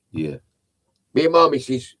need it. Yeah. Me and my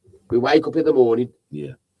missus, we wake up in the morning.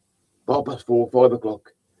 Yeah. 4:30, 5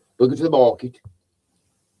 o'clock. We'll go to the market.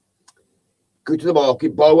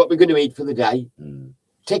 Buy what we're going to eat for the day.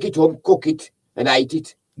 Take it home, cook it, and eat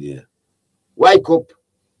it. Yeah. Wake up,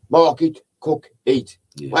 market, cook, eat.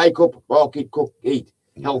 Yeah. Wake up, market, cook, eat.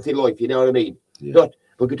 Healthy life, you know what I mean? Yeah. Not,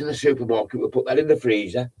 we'll go to the supermarket, we'll put that in the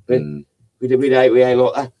freezer. We ate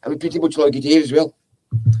like that. And we pretty much like it here as well.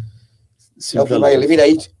 Simpler life.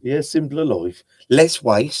 Eliminate. Yeah, simpler life. Less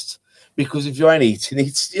waste. Because if you ain't eating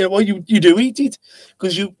it, you do eat it.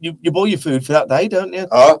 Because you buy your food for that day, don't you?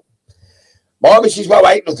 My missus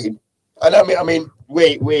won't eat nothing. And I mean,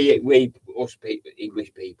 we us people,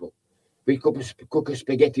 English people, we cook a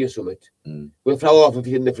spaghetti or something. We'll throw half of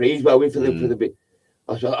it in the freeze. Well, we for the bit.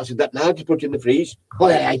 I said that now to put in the freeze. Oh,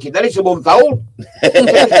 I ate it. That is a month old. Put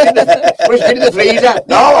it in the freezer.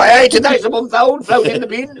 No, I ate it. That is a month old. Throw it in the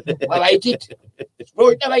bin. Well, I ate it. It's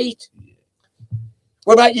right now. I eat.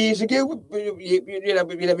 What about years ago?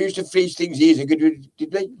 You never used to freeze things years ago,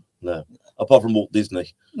 did we? No, apart from Walt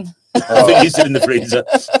Disney. I think he's still in the freezer.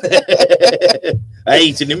 I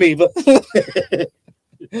ain't eating him either.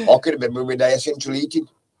 I can remember when they essentially eating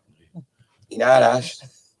in our house.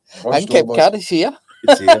 And kept cat is here.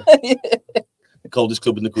 It's here. The coldest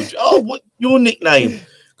club in the country. Oh, what your nickname?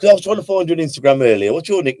 Because I was trying to find you on Instagram earlier. What's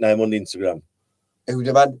your nickname on Instagram?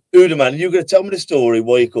 Udaman. Udaman. You're going to tell me the story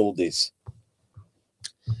why you called this.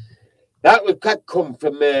 That would come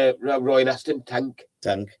from Roy Aston Tank.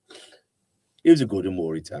 He was a good and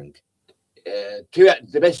wary Tank.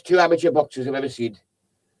 The best 2 amateur boxers I've ever seen.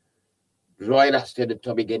 Roy Aston and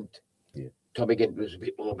Tommy Gent. Yeah. Tommy Gent was a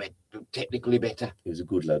bit more technically better. He was a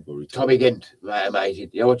good lad, Rory. Tommy Gent, right, amazing.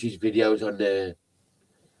 You watch his videos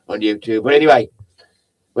on YouTube. But anyway,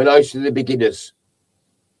 when I used to the beginners,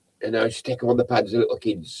 and I used to take them on the pads, the little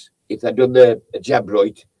kids, if they'd done the jab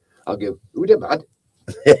right, I'll go, who the man?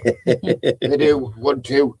 They do 1,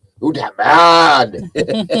 2, who that man?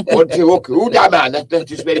 1, 2, hook, who that man? That's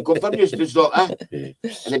just where it come from, just like that. And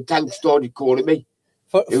then Tank started calling me,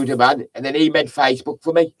 who the man? And then he made Facebook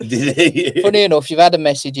for me. Funny enough, you've had a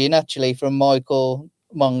message in actually from Michael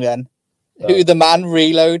Mongan. Who the man?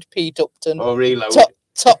 Reload, Pete Upton. Oh, Reload.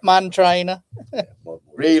 Top man trainer.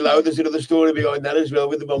 Reload, there's another story behind that as well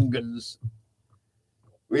with the Mongans.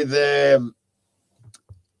 With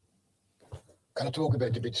can I talk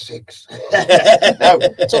about the bit 6? No.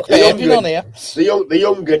 Talk about everything on here. The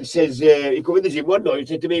young gun says he come in the gym one night. He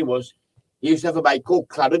said to me he used to have a mate called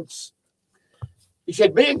Clarence. He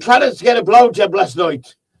said, me and Clarence get a blowjob last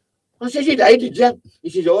night. I said, you did you? He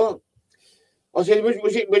says, oh. I said,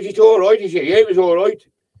 was it all right? He said, yeah, it was all right.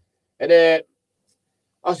 And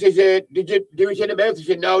I said, did you do it in the mouth? He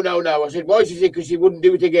said, no. I said, why? He said, because he wouldn't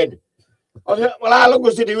do it again. I said, well, how long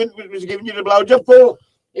was he giving you the blowjob for?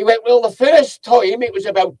 He went, well, the first time it was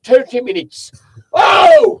about 30 minutes.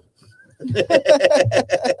 Oh!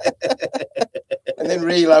 And then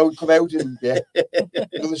and reload, come out, and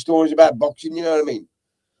other stories about boxing. You know what I mean?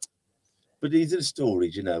 But these are the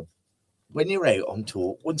stories, you know. When you're out on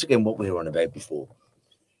tour, once again, what we were on about before,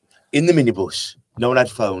 in the minibus, no one had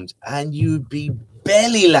phones, and you'd be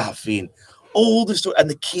belly laughing. All the story, and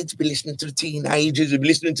the kids would be listening to the teenagers, would be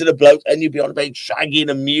listening to the blokes, and you'd be on about shagging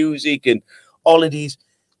and music and holidays.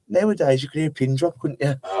 Nowadays, you could hear a pin drop, couldn't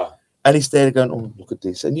you? And he's there going, oh, look at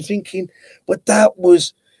this. And you're thinking, but that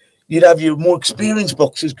was, you'd have your more experienced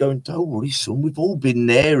boxers going, don't worry, son, we've all been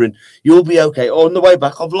there and you'll be okay. Oh, on the way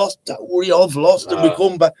back, I've lost. Don't worry, I've lost. And we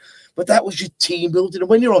come back. But that was your team building. And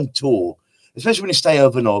when you're on tour, especially when you stay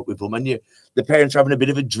overnight with them and the parents are having a bit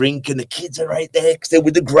of a drink and the kids are right there because they're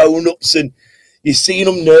with the grown-ups and you're seeing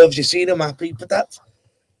them nervous, you're seeing them happy. But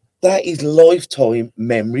that is lifetime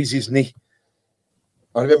memories, isn't it?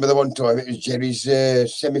 I remember the one time it was Jerry's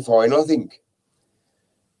semi-final, I think,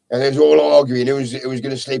 and they was all arguing who was going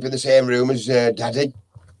to sleep in the same room as Daddy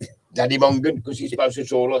Mongan, because he's supposed to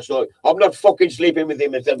saw last night. I'm not fucking sleeping with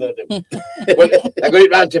him. Well, they got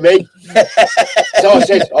it round to me. So I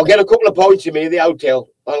said, I'll get a couple of points in me in the hotel.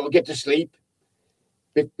 I'll get to sleep.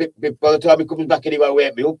 By the time he comes back, he won't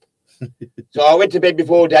wake me up. So I went to bed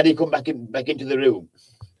before Daddy come back into the room.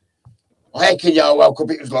 I reckon you woke up,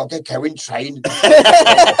 it was like a cow in train. I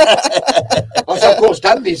said, I can't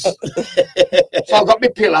stand this. So I got my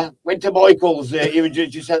pillow, went to Michael's, he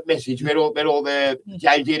just sent a message where all the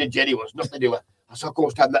JJ and Jenny was, nothing to do with. I said, I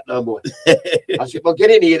can't stand that no more. I said, well,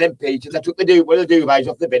 get in here then, Pete. And I took one of the duvets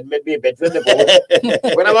off the bed and made me a bed for the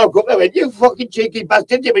board. When I woke up, I went, you fucking cheeky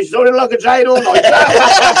bastard, you've been snoring like a train all night.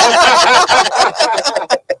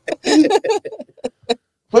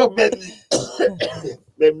 Well,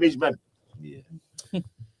 memories, man. Yeah. And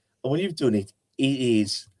when you've done it, it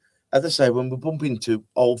is, as I say, when we bump into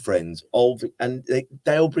old friends, and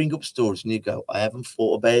they'll bring up stories and you go, I haven't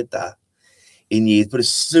thought about that in years. But as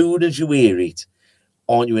soon as you hear it,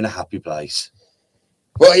 aren't you in a happy place?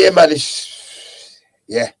 Well, yeah, man, it's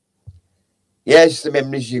the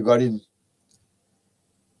memories you got in.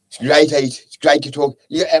 It's great, it's great to talk.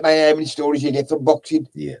 You know how many stories you get from boxing?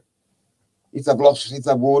 Yeah. If they've lost, if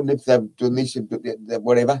they've won, if they've done this,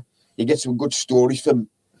 whatever. You get some good stories from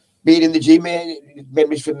being in the gym,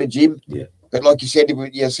 memories from the gym. Yeah. But like you said,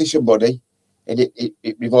 you see somebody and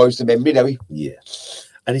it revives the memory, don't it? Yeah.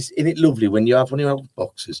 And isn't it lovely when you have one of your old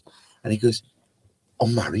boxers and he goes,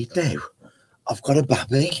 I'm married now. I've got a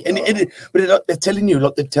baby. But they're telling you,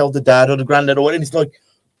 like they tell the dad or the granddad or whatever, and it's like,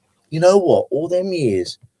 you know what? All them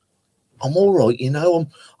years, I'm all right, you know,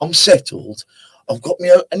 I'm settled. I've got me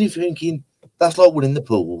out. And you're thinking, that's like winning the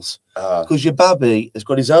pools. Because your baby has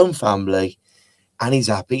got his own family and he's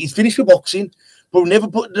happy. He's finished with boxing, but never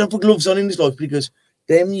put gloves on in his life because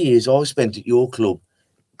them years I spent at your club,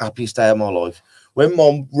 happiest day of my life. When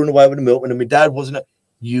Mom run away with the milkman and my dad wasn't,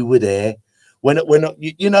 you were there. When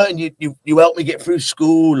you know, and you helped me get through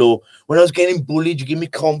school, or when I was getting bullied, you give me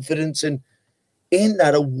confidence. And isn't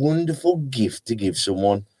that a wonderful gift to give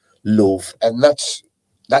someone? Love. And that's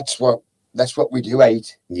what we do, Aid.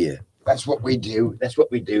 Yeah. That's what we do. That's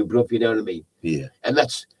what we do, bro. You know what I mean? Yeah. And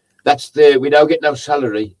we don't get no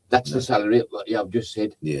salary. That's the salary, what you have just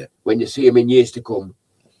said. Yeah. When you see them in years to come,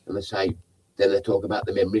 and then they talk about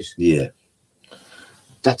the memories. Yeah.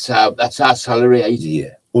 That's our salary, Aid.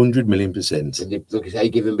 Yeah. 100 million%. And look, you say,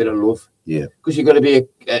 give them a bit of love. Yeah. Because you've got to be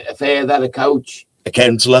a father, a coach, a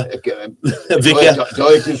counsellor, a vicar,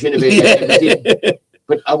 dietitian, everything.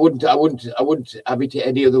 But I wouldn't have it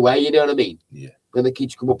any other way. You know what I mean? Yeah. When the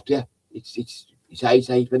kids come up to you, it's ice.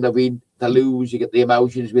 When they win, they lose. You get the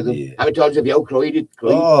emotions with them. Yeah. How many times have you all cried?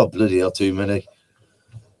 Oh, bloody hell, too many.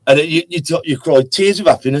 And you cry tears of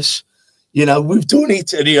happiness. You know, we've done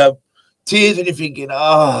it, and you have tears, and you're thinking,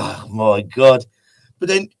 oh my God. But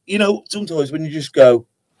then, you know, sometimes when you just go,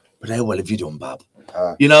 but how well have you done, Bab?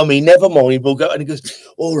 You know what I mean? Never mind, we'll go. And he goes,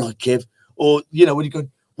 all right, Kev. Or, you know, when you go,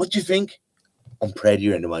 what do you think? I'm proud of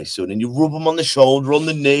you anyway, son. And you rub them on the shoulder, on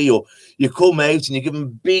the knee, or you come out and you give them a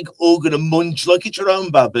big hug and a munch like it's your own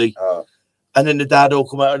baby. And then the dad will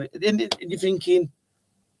come out and you're thinking,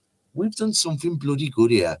 we've done something bloody good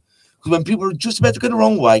here. Because when people are just about to go the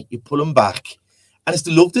wrong way, you pull them back. And it's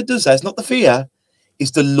the love that does that. It's not the fear.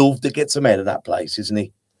 It's the love that gets them out of that place, isn't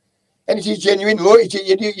it? And it is genuine loyalty.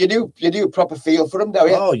 You do proper feel for them, don't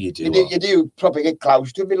you? Oh, you do. You do proper get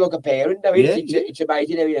close to them like a parent, don't you? Yeah, It's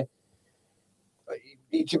amazing how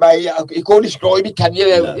it's amazing. You can't describe it, can you?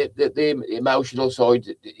 No. The emotional side.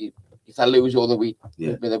 If I lose all the week,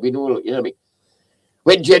 Yeah. you know what I mean?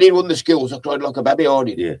 When Jenny won the skills, I cried like a baby on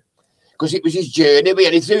it. Yeah. Because it was his journey, and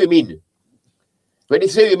he threw him in. When he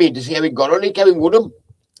threw him in to see how he got on, he came and won him.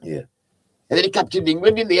 Yeah. And then he captained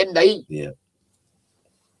England in the end, eh? Yeah.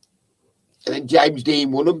 And then James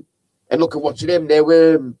Dean won them. And look at what's their name now.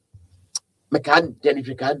 Dennis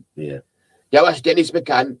McCann. Yeah. You ask Dennis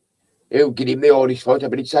McCann, who give him the Irish fight,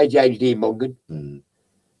 but he'd say James Dean Mongan. Mm.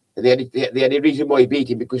 And the only reason why he beat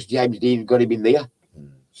him because James Dean got him in there.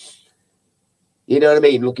 Mm. You know what I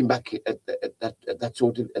mean? Looking back at that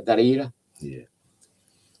sort of at that era. Yeah.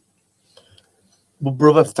 Well,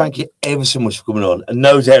 brother, thank you ever so much for coming on. And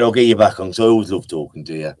no doubt I'll get you back on because I always love talking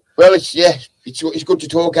to you. Well, it's good to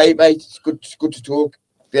talk, mate. It's good to talk.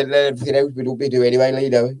 Then everything else we don't be doing anyway, you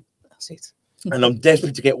know. That's it. And I'm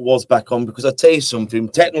desperate to get Woz back on because I tell you something,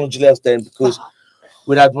 technology let us down because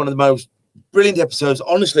we'd had one of the most brilliant episodes,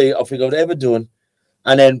 honestly, I think I've ever done.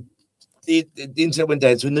 And then the internet went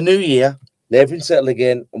down. So in the new year, everything settled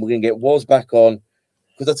again, and we're going to get Woz back on.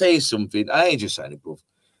 Because I tell you something, I ain't just saying it, bro.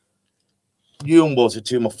 You and Woz are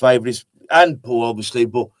two of my favourites, and Paul, obviously,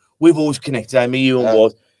 but we've always connected. I mean, you and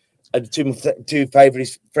Woz are two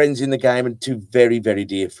favourite friends in the game and two very, very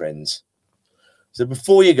dear friends. So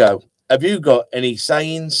before you go, have you got any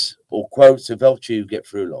sayings or quotes that have helped you get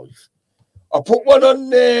through life? I put one on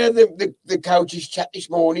the coach's chat this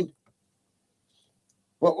morning.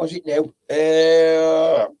 What was it now?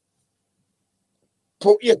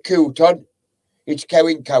 Put your coat on. It's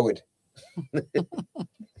Cowan Coward.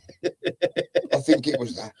 I think it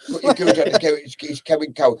was that. Put your coat on. It's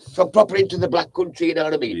Cowan Coward. So I'm proper into the Black Country, you know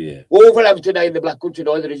what I mean? Yeah. Wolverhampton ain't in the Black Country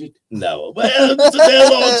neither, is it? No. Well,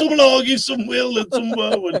 some will argue, some will, and some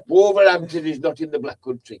won't. Wolverhampton is not in the Black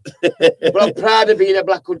Country. But I'm proud of being a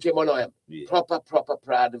Black Country man, I am. Yeah. Proper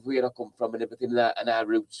proud of where I come from and everything and our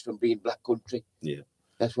roots from being Black Country. Yeah.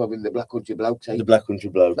 That's why I'm in the Black Country Blokes. The Black Country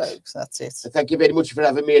Blokes. Blokes, that's it. So thank you very much for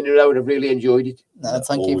having me on the road. I've really enjoyed it. No,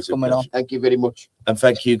 thank you Always for a coming on. pleasure. Thank you very much. And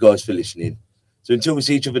thank you guys for listening. So until we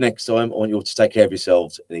see each other next time, I want you all to take care of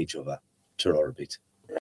yourselves and each other. Ta-ra a bit.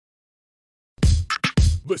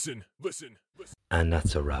 Listen. And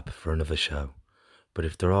that's a wrap for another show. But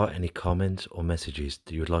if there are any comments or messages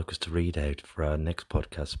that you would like us to read out for our next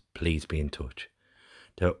podcast, please be in touch.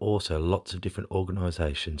 There are also lots of different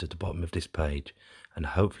organisations at the bottom of this page, and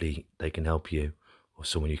hopefully they can help you or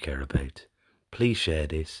someone you care about. Please share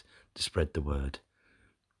this to spread the word.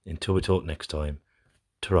 Until we talk next time,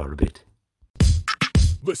 ta-ra a bit.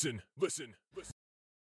 Listen.